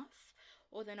not enough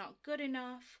or they're not good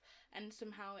enough, and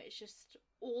somehow it's just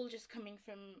all just coming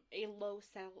from a low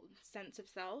sense of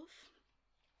self.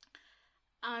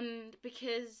 And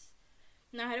because,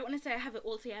 now I don't want to say I have it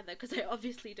all together, because I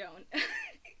obviously don't.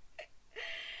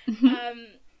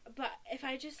 But if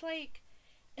I just like,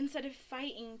 instead of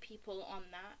fighting people on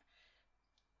that,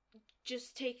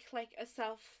 just take like a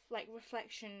self like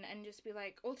reflection and just be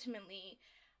like, ultimately,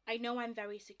 I know I'm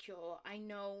very secure. I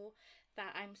know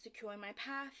that I'm secure in my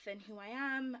path and who I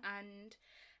am, and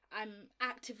I'm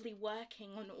actively working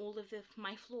on all of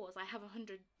my flaws. I have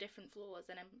 100 different flaws,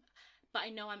 but I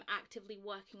know I'm actively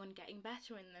working on getting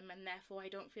better in them, and therefore I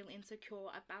don't feel insecure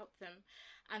about them.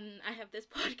 And I have this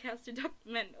podcast to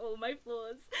document all my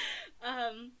flaws.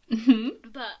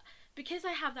 But because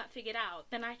I have that figured out,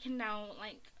 then I can now,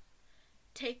 like,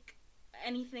 take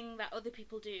anything that other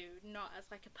people do not as,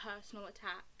 like, a personal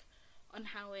attack on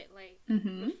how it, like,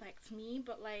 reflects me,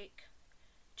 but, like,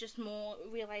 just more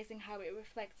realizing how it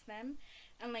reflects them,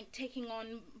 and, like, taking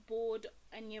on board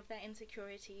any of their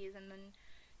insecurities and then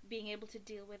being able to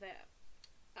deal with it.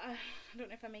 I don't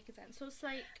know if I'm making sense. So it's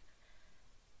like,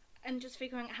 and just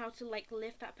figuring out how to, like,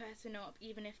 lift that person up,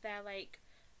 even if they're, like,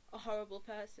 a horrible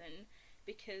person,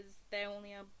 because they're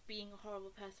only being a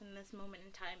horrible person in this moment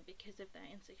in time because of their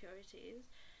insecurities.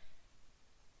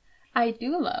 I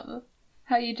do love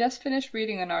how you just finished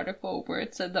reading an article where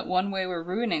it said that one way we're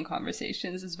ruining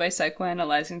conversations is by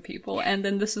psychoanalyzing people, and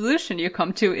then the solution you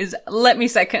come to is, let me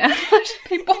psychoanalyze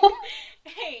people.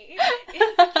 Hey,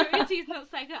 insecurity is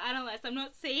not psychoanalyzed. I'm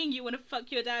not saying you want to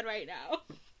fuck your dad right now.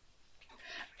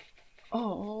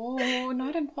 Oh,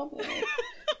 not in public.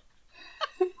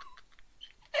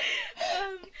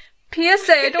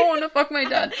 PSA, I don't want to fuck my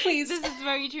dad, please. This is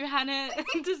very true. Hannah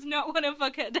does not want to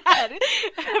fuck her dad.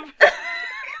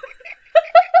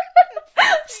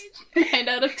 9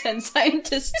 out of 10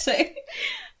 scientists say.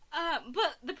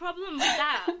 But the problem with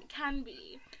that can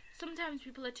be, sometimes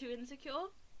people are too insecure.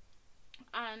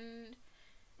 And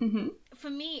for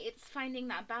me, it's finding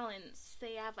that balance.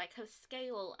 Say I have, like, a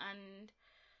scale, and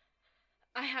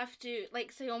I have to,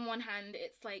 like, say on one hand,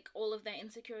 it's, like, all of their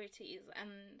insecurities,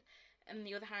 and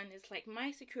the other hand is, like,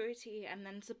 my security, and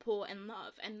then support and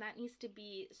love, and that needs to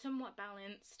be somewhat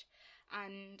balanced,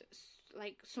 and,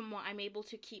 like, somewhat I'm able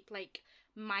to keep, like,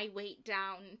 my weight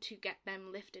down to get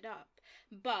them lifted up.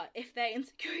 But if their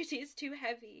insecurity is too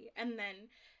heavy, and then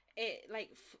it,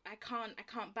 like, I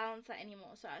can't balance that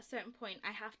anymore. So at a certain point,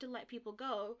 I have to let people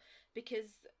go, because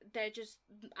they're just,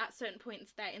 at certain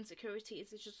points, their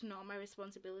insecurities is just not my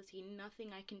responsibility.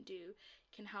 Nothing I can do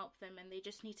can help them, and they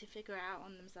just need to figure it out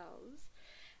on themselves.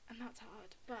 And that's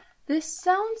hard, but... This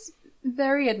sounds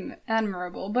very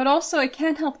admirable, but also I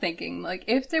can't help thinking, like,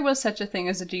 if there was such a thing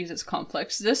as a Jesus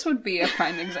complex, this would be a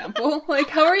prime example. Like,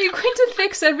 how are you going to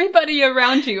fix everybody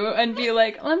around you and be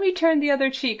like, let me turn the other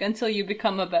cheek until you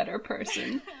become a better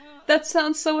person? That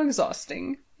sounds so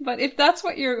exhausting. But if that's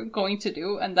what you're going to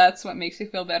do, and that's what makes you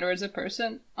feel better as a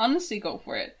person, honestly, go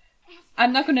for it.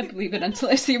 I'm not going to believe it until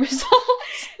I see results.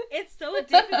 It's so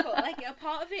difficult. Like, a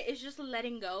part of it is just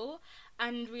letting go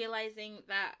and realizing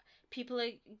that people are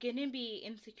gonna be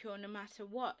insecure no matter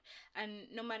what, and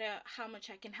no matter how much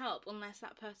I can help, unless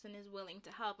that person is willing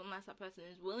to help, unless that person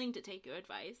is willing to take your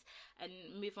advice and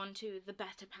move on to the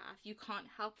better path, you can't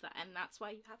help that, and that's why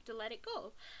you have to let it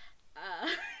go.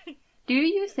 Do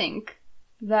you think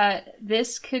that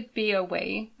this could be a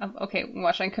way of, okay,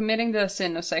 watch, I'm committing the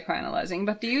sin of psychoanalyzing,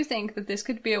 but do you think that this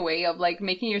could be a way of, like,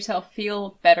 making yourself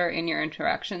feel better in your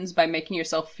interactions by making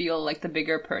yourself feel like the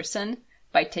bigger person,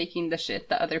 by taking the shit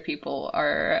that other people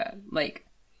are, like,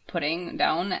 putting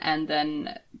down, and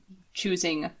then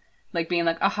choosing, like, being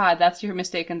like, aha, that's your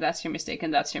mistake, and that's your mistake,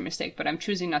 and that's your mistake, but I'm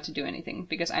choosing not to do anything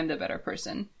because I'm the better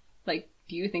person? Like,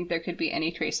 do you think there could be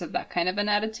any trace of that kind of an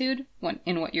attitude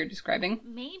in what you're describing?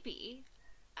 Maybe.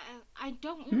 I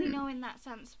don't really know in that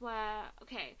sense where,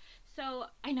 okay, so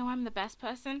I know I'm the best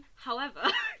person, however...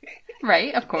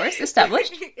 Right, of course,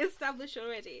 established. Established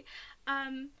already.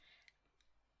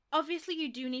 Obviously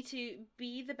you do need to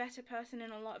be the better person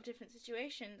in a lot of different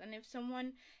situations, and if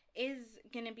someone is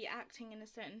going to be acting in a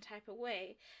certain type of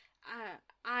way,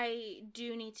 I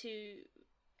do need to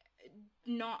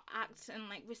not act and,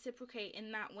 like, reciprocate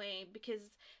in that way,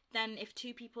 because then if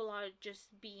two people are just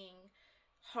being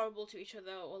horrible to each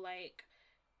other, or, like,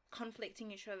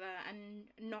 conflicting each other and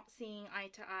not seeing eye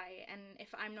to eye, and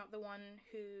if I'm not the one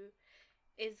who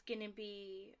is gonna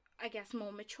be, I guess,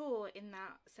 more mature in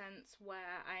that sense,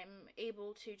 where I'm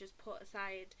able to just put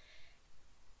aside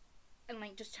and,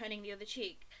 like, just turning the other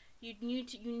cheek, you need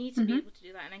to be able to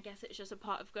do that, and I guess it's just a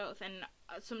part of growth, and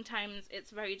sometimes it's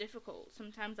very difficult.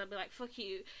 Sometimes I'll be like, fuck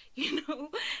you, you know,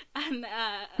 and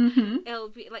it'll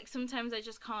be, like, sometimes I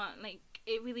just can't, like,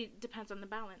 it really depends on the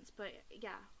balance, but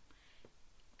yeah,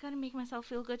 gotta make myself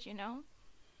feel good, you know?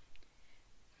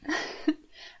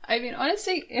 I mean,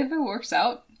 honestly, if it works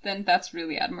out, then that's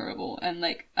really admirable, and,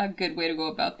 like, a good way to go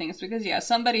about things, because, yeah,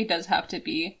 somebody does have to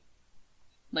be,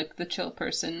 like, the chill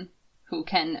person who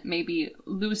can maybe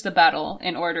lose the battle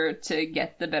in order to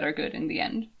get the better good in the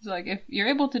end. So, like, if you're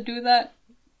able to do that,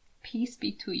 peace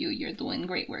be to you, you're doing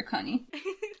great work, honey.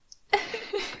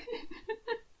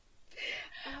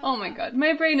 Oh my god,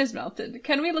 my brain is melted.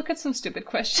 Can we look at some stupid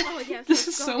questions? Oh, yes, This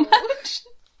is so much.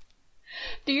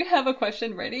 Do you have a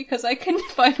question ready? Because I couldn't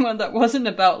find one that wasn't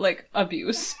about, like,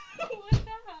 abuse. What the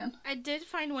hell? I did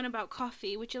find one about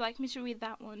coffee. Would you like me to read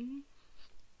that one?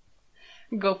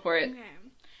 Go for it. Okay.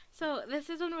 So this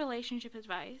is on relationship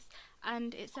advice,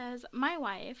 and it says, my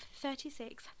wife,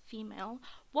 36, female,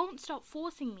 won't stop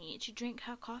forcing me to drink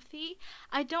her coffee.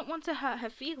 I don't want to hurt her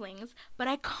feelings, but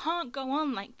I can't go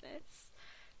on like this.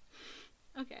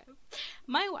 Okay.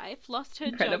 My wife lost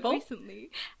her job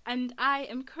recently, and I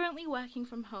am currently working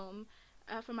from home,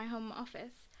 from my home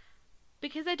office.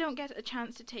 Because I don't get a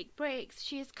chance to take breaks,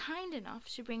 she is kind enough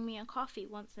to bring me a coffee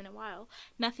once in a while.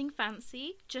 Nothing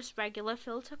fancy, just regular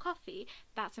filter coffee.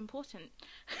 That's important.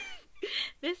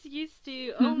 This used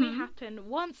to only happen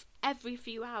once every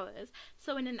few hours,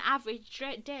 so in an average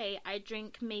day, I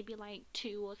drink maybe like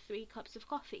 2 or 3 cups of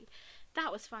coffee.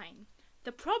 That was fine.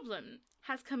 The problem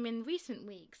has come in recent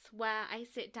weeks, where I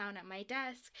sit down at my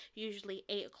desk, usually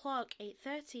 8 o'clock,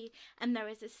 8:30, and there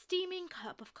is a steaming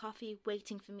cup of coffee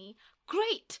waiting for me.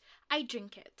 Great! I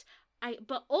drink it.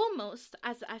 But almost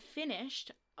as soon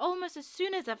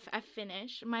as I've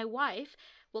finished, my wife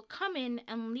will come in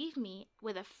and leave me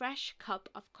with a fresh cup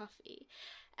of coffee.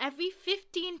 Every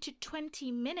 15 to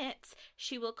 20 minutes,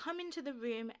 she will come into the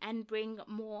room and bring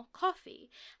more coffee.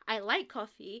 I like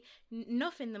coffee,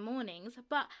 enough in the mornings,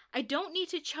 but I don't need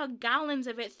to chug gallons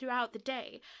of it throughout the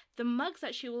day. The mugs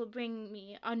that she will bring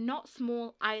me are not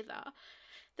small either.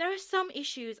 There are some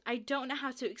issues I don't know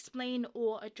how to explain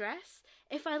or address.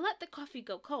 If I let the coffee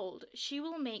go cold, she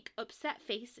will make upset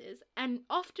faces and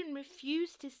often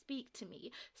refuse to speak to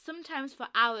me, sometimes for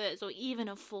hours or even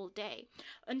a full day,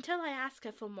 until I ask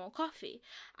her for more coffee.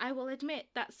 I will admit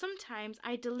that sometimes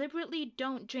I deliberately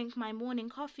don't drink my morning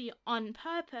coffee on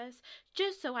purpose,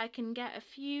 just so I can get a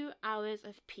few hours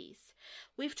of peace.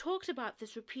 We've talked about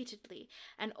this repeatedly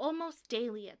and almost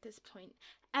daily at this point.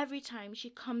 Every time she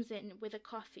comes in with a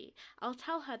coffee, I'll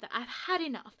tell her that I've had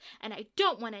enough and I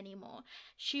don't want any more.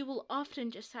 She will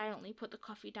often just silently put the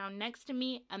coffee down next to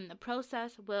me, and the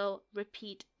process will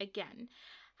repeat again.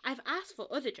 I've asked for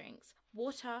other drinks,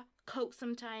 water, Coke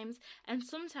sometimes, and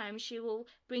sometimes she will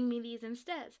bring me these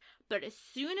instead. But as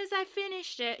soon as I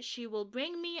finished it, she will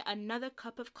bring me another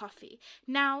cup of coffee.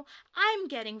 Now, I'm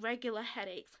getting regular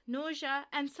headaches, nausea,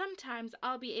 and sometimes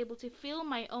I'll be able to feel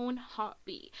my own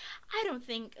heartbeat. I don't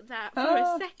think that for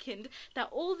a second that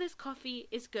all this coffee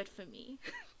is good for me.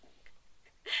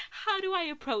 How do I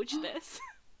approach this?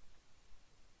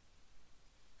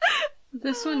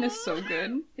 This one is so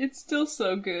good. It's still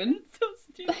so good. It's so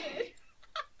stupid.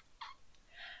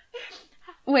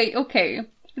 Wait, okay.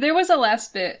 There was a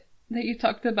last bit that you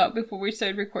talked about before we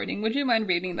started recording. Would you mind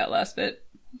reading that last bit?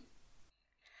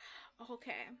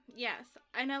 Okay, yes.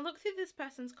 And I looked through this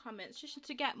person's comments just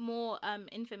to get more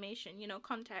information,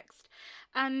 context.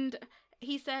 And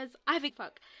he says, I've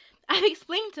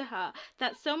explained to her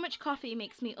that so much coffee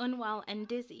makes me unwell and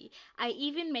dizzy. I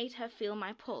even made her feel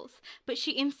my pulse, but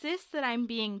she insists that I'm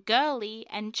being girly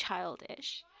and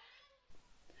childish.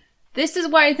 This is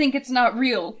why I think it's not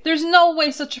real. There's no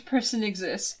way such a person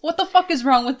exists. What the fuck is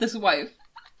wrong with this wife?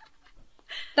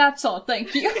 That's all,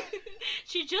 thank you.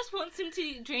 She just wants him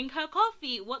to drink her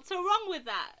coffee. What's so wrong with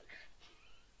that?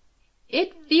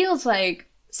 It feels like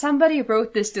somebody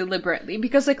wrote this deliberately,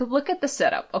 because, look at the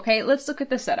setup, okay? Let's look at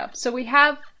the setup. So we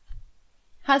have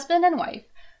husband and wife.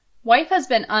 Wife has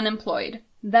been unemployed.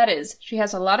 That is, she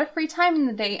has a lot of free time in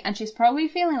the day, and she's probably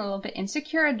feeling a little bit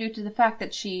insecure due to the fact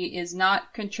that she is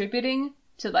not contributing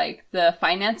to, the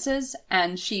finances,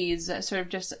 and she's sort of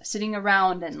just sitting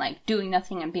around and, doing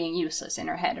nothing and being useless in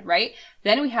her head, right?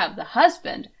 Then we have the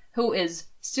husband, who is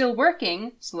still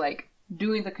working, so,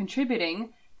 doing the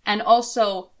contributing, and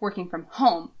also working from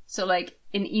home. So, an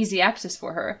easy access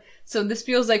for her. So this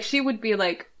feels like she would be,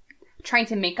 trying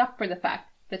to make up for the fact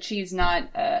that she's not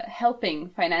helping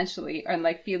financially and,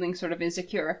 feeling sort of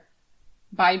insecure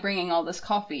by bringing all this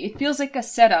coffee. It feels like a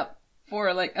setup for,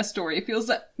 a story. It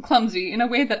feels clumsy in a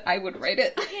way that I would write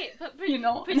it. Okay, but...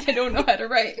 and I don't know how to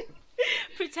write.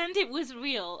 Pretend it was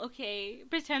real, okay?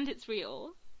 Pretend it's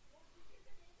real.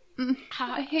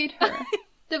 I hate her.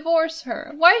 Divorce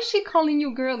her. Why is she calling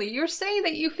you girly? You're saying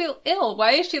that you feel ill.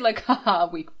 Why is she haha,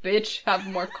 weak bitch, have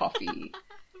more coffee?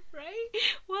 Right?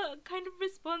 What kind of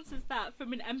response is that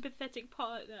from an empathetic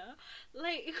partner?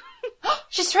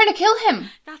 She's trying to kill him!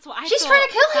 That's what I She's thought. Trying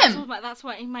to kill him! That's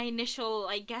what my initial,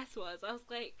 guess was. I was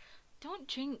like, don't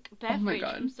drink beverage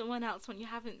from someone else when you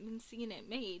haven't been seeing it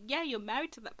made. Yeah, you're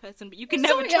married to that person, but you can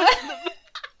never trust them.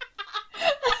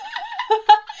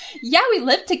 Yeah, we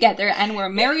live together and we're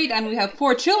married and we have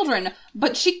 4 children,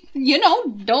 but she,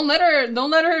 don't let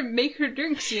her make her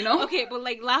drinks, Okay, but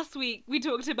like last week we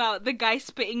talked about the guy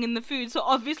spitting in the food, so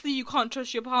obviously you can't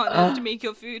trust your partners to make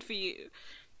your food for you.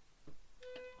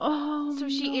 Oh, so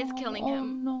she is killing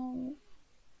him. No.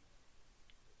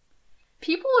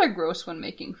 People are gross when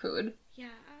making food. Yeah.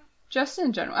 Just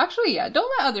in general. Actually, yeah,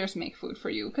 don't let others make food for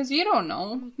you, because you don't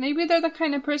know. Maybe they're the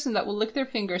kind of person that will lick their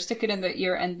finger, stick it in their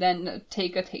ear, and then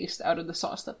take a taste out of the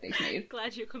sauce that they've made.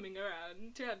 Glad you're coming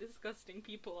around to how disgusting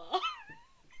people are.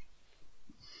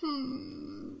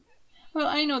 Well,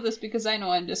 I know this because I know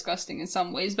I'm disgusting in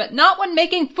some ways, but not when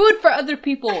making food for other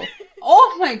people!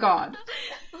 Oh my god!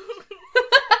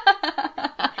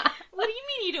 What do you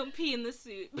mean you don't pee in the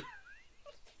soup?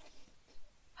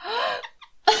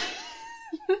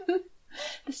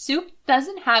 The soup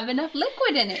doesn't have enough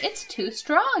liquid in it. It's too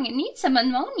strong. It needs some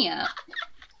ammonia.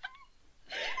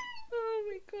 Oh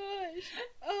my gosh.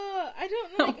 I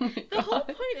don't know. The whole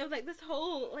point of this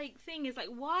whole thing is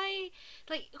why?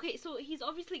 Okay, so he's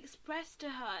obviously expressed to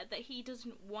her that he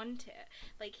doesn't want it.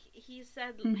 He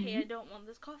said, "Hey, I don't want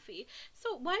this coffee."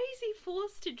 So why is he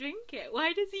forced to drink it?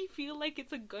 Why does he feel like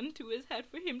it's a gun to his head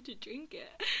for him to drink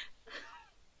it?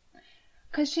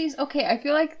 Because she's okay. I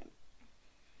feel like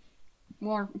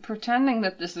we're pretending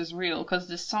that this is real because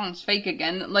this sounds fake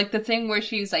again. Like the thing where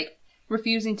she's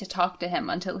refusing to talk to him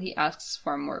until he asks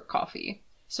for more coffee.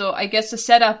 So I guess the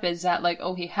setup is that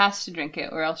he has to drink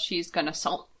it or else she's gonna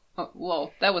sulk. Oh,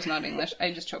 whoa, that was not English.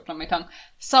 I just choked on my tongue.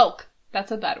 Sulk.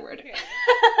 That's a bad word. Okay.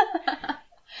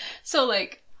 So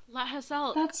let her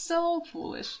sulk. That's so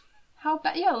foolish. How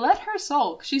bad? Yeah, let her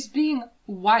sulk. She's being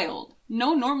wild.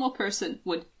 No normal person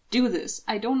would do this.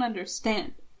 I don't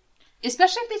understand.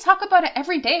 Especially if they talk about it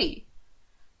every day.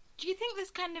 Do you think this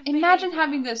kind of Imagine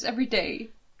having this every day.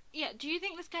 Yeah, do you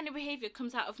think this kind of behaviour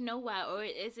comes out of nowhere, or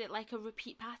is it like a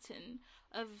repeat pattern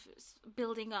of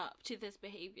building up to this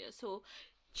behaviour? So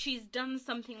she's done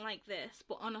something like this,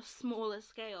 but on a smaller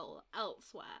scale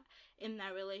elsewhere in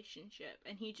their relationship,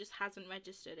 and he just hasn't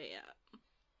registered it yet.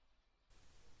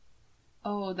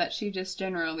 Oh, that she just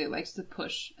generally likes to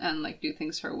push and do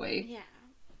things her way. Yeah.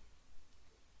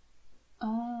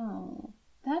 Oh,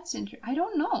 that's interesting. I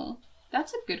don't know.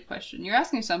 That's a good question. You're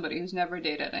asking somebody who's never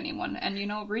dated anyone, and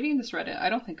reading this Reddit, I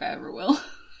don't think I ever will.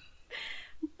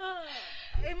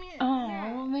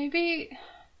 Yeah. Maybe.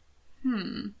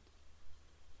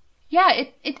 Yeah,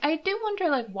 I do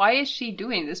wonder, why is she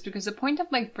doing this? Because the point of,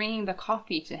 bringing the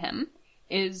coffee to him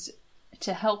is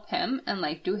to help him and,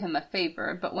 do him a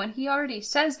favor. But when he already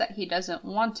says that he doesn't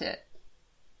want it,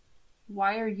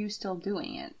 why are you still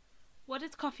doing it? What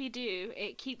does coffee do?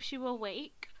 It keeps you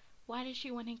awake. Why does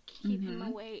she want to keep him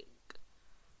awake?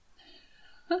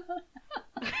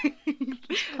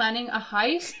 She's planning a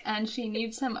heist and she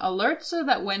needs him alert so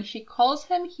that when she calls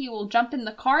him, he will jump in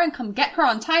the car and come get her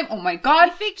on time. Oh my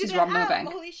god, she's robbing a bank.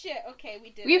 Holy shit, okay,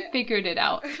 we figured it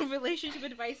out. Relationship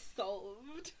advice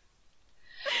solved.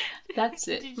 That's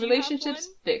it. Relationships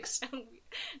fixed.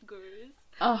 Gurus.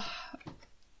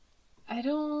 I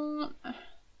don't...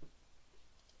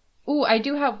 Ooh, I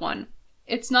do have one.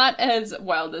 It's not as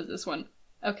wild as this one.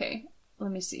 Okay,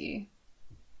 let me see.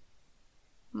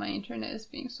 My internet is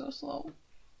being so slow.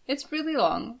 It's really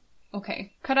long.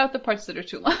 Okay, cut out the parts that are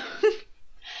too long.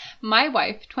 My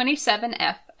wife,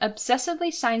 27F,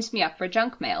 obsessively signs me up for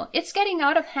junk mail. It's getting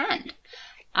out of hand.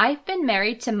 I've been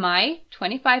married to my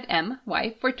 25M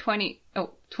wife for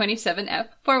 27F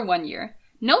for 1 year.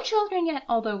 No children yet,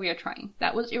 although we are trying.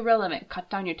 That was irrelevant. Cut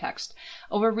down your text.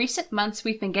 Over recent months,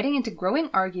 we've been getting into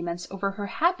growing arguments over her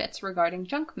habits regarding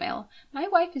junk mail. My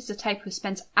wife is the type who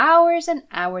spends hours and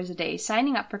hours a day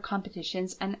signing up for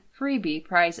competitions and freebie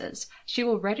prizes. She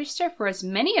will register for as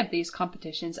many of these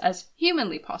competitions as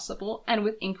humanly possible, and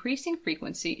with increasing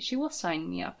frequency, she will sign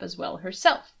me up as well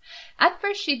herself. At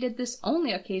first, she did this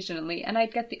only occasionally, and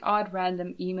I'd get the odd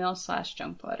random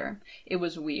email/junk letter. It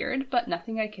was weird, but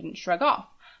nothing I couldn't shrug off.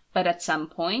 But at some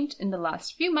point, in the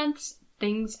last few months,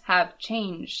 things have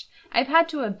changed. I've had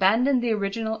to abandon the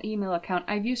original email account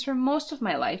I've used for most of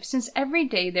my life, since every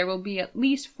day there will be at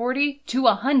least 40 to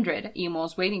 100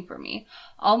 emails waiting for me.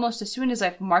 Almost as soon as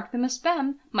I've marked them as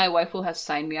spam, my wife will have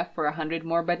signed me up for 100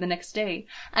 more by the next day.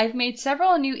 I've made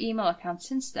several new email accounts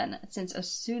since then, since as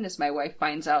soon as my wife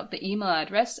finds out the email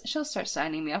address, she'll start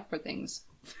signing me up for things.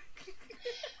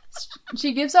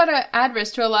 She gives out an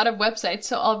address to a lot of websites,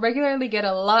 so I'll regularly get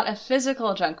a lot of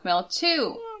physical junk mail,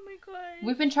 too. Oh my god.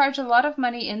 We've been charged a lot of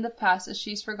money in the past as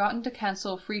she's forgotten to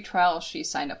cancel free trials she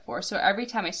signed up for, so every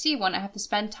time I see one, I have to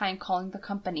spend time calling the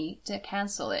company to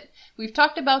cancel it. We've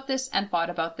talked about this and fought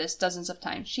about this dozens of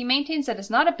times. She maintains that it's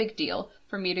not a big deal,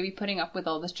 for me to be putting up with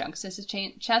all this junk since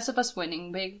the chance of us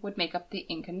winning big would make up the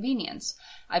inconvenience.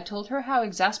 I've told her how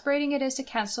exasperating it is to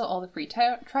cancel all the free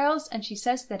trials, and she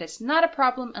says that it's not a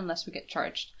problem unless we get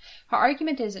charged. Her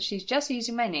argument is that she's just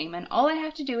using my name, and all I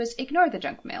have to do is ignore the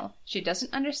junk mail. She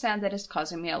doesn't understand that it's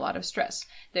causing me a lot of stress.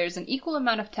 There's an equal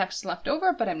amount of text left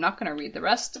over, but I'm not going to read the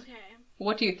rest. Okay.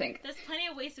 What do you think? There's plenty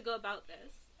of ways to go about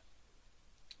this.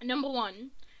 Number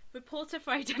 1, report her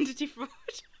for identity fraud.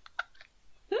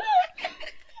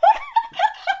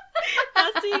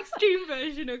 That's the extreme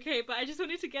version, okay, but I just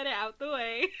wanted to get it out the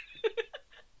way.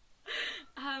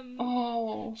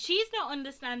 She's not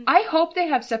understanding. I hope they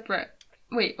have separate...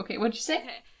 Wait, okay, what'd you say?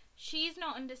 Okay, she's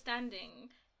not understanding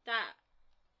that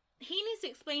he needs to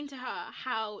explain to her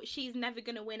how she's never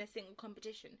going to win a single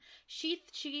competition. She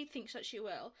thinks that she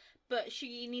will, but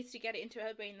she needs to get it into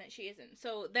her brain that she isn't.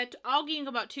 So they're arguing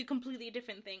about two completely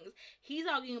different things. He's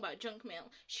arguing about junk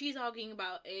mail. She's arguing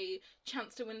about a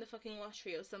chance to win the fucking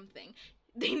lottery or something.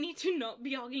 They need to not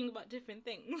be arguing about different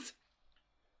things.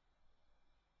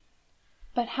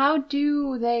 But how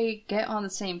do they get on the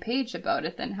same page about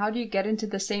it then? How do you get into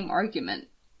the same argument?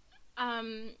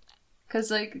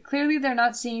 Because, like, clearly they're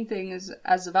not seeing things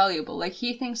as valuable. Like,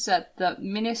 he thinks that the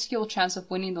minuscule chance of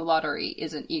winning the lottery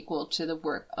isn't equal to the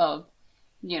work of,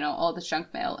 you know, all the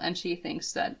junk mail. And she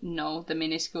thinks that, no, the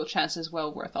minuscule chance is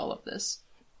well worth all of this.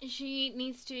 She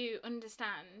needs to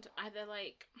understand either,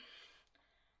 like,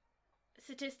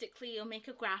 statistically, or make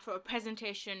a graph or a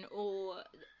presentation, or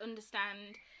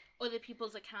understand other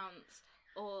people's accounts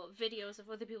or videos of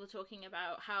other people talking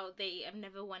about how they have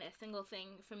never won a single thing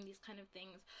from these kind of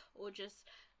things, or just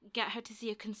get her to see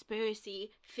a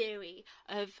conspiracy theory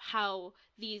of how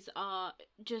these are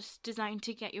just designed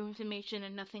to get your information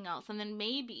and nothing else, and then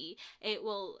maybe it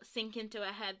will sink into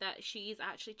her head that she's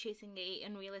actually chasing a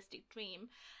unrealistic dream,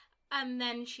 and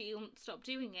then she'll stop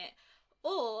doing it.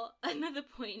 Or another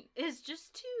point is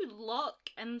just to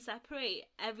lock and separate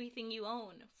everything you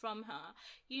own from her.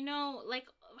 You know, like,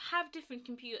 have different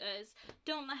computers.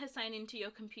 Don't let her sign into your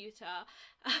computer.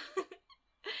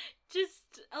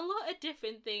 Just a lot of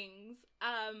different things.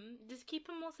 Just keep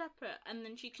them all separate, and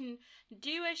then she can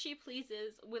do as she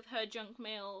pleases with her junk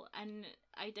mail and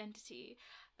identity.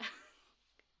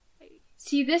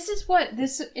 See, this is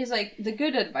like the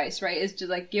good advice, right? Is to,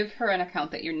 like, give her an account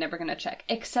that you're never going to check,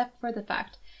 except for the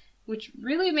fact, which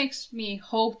really makes me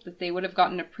hope that they would have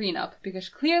gotten a prenup, because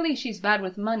clearly she's bad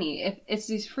with money. If it's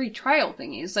these free trial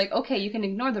thingies, like, okay, you can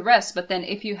ignore the rest, but then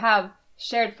if you have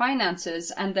shared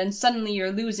finances and then suddenly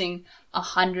you're losing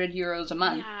 €100 a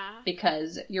month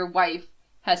because your wife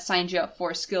has signed you up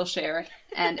for Skillshare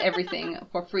and everything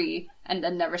for free, and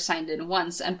then never signed in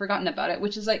once and forgotten about it,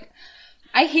 which is like,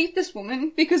 I hate this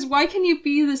woman, because why can you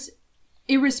be this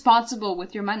irresponsible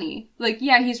with your money? Like,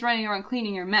 yeah, he's running around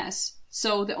cleaning your mess,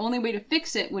 so the only way to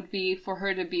fix it would be for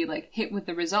her to be, like, hit with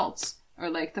the results, or,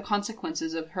 like, the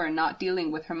consequences of her not dealing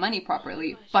with her money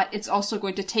properly, but it's also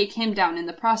going to take him down in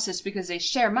the process because they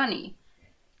share money.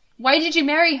 Why did you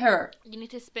marry her? You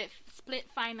need to split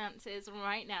finances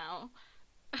right now.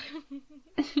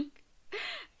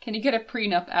 Can you get a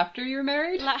prenup after you're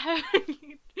married? Let her...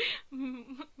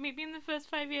 Maybe in the first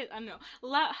 5 years, I don't know.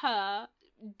 Let her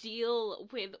deal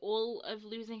with all of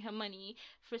losing her money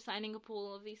for signing up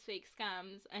all of these fake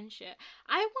scams and shit.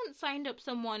 I once signed up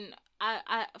someone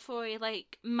for a,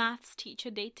 like, maths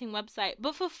teacher dating website,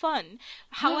 but for fun.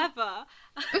 However...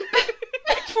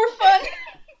 For fun?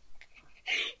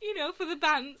 You know, for the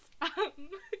bands.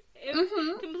 It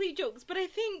was complete jokes, but I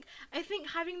think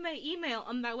having their email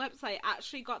on their website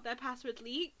actually got their password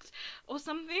leaked or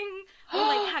something, or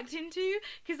like hacked into,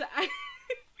 because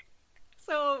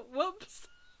so whoops.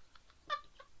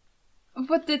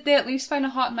 But did they at least find a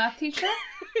hot math teacher?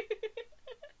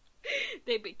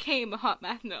 They became a hot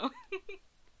math no.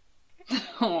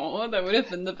 Oh, that would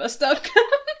have been the best outcome.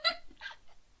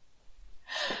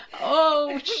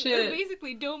 Oh, shit. So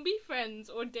basically, don't be friends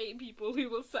or date people who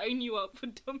will sign you up for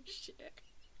dumb shit.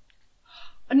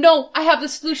 No, I have the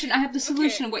solution.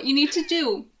 Okay. What you need to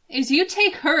do is you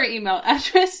take her email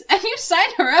address and you sign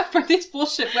her up for these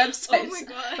bullshit websites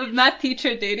of math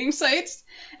teacher dating sites,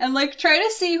 and, like, try to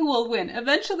see who will win.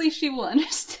 Eventually she will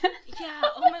understand. Yeah,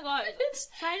 oh my god.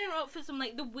 Sign her up for some,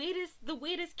 like, the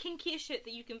weirdest kinkiest shit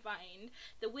that you can find,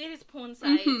 the weirdest porn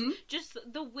sites, just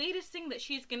the weirdest thing that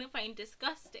she's gonna find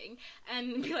disgusting,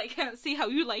 and be like, can't see how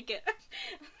you like it.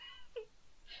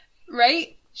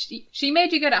 Right? She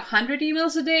made you get 100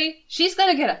 emails a day. She's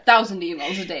gonna get 1,000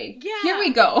 emails a day. Yeah. Here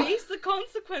we go. Face the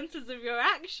consequences of your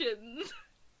actions.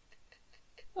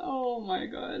 Oh my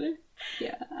god.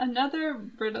 Yeah, another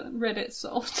Reddit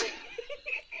solved.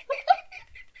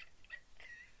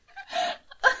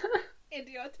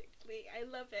 idiotically. I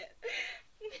love it.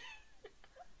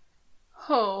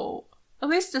 Oh, at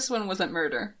least this one wasn't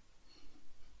murder.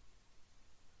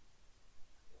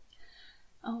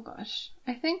 Oh gosh,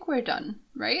 I think we're done,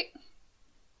 right?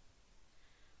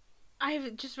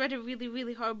 I've just read a really,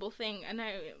 really horrible thing, and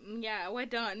we're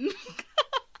done.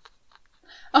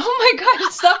 Oh my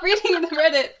god, stop reading the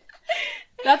Reddit!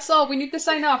 That's all, we need to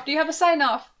sign off. Do you have a sign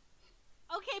off?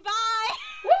 Okay, bye!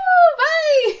 Woo,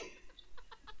 bye!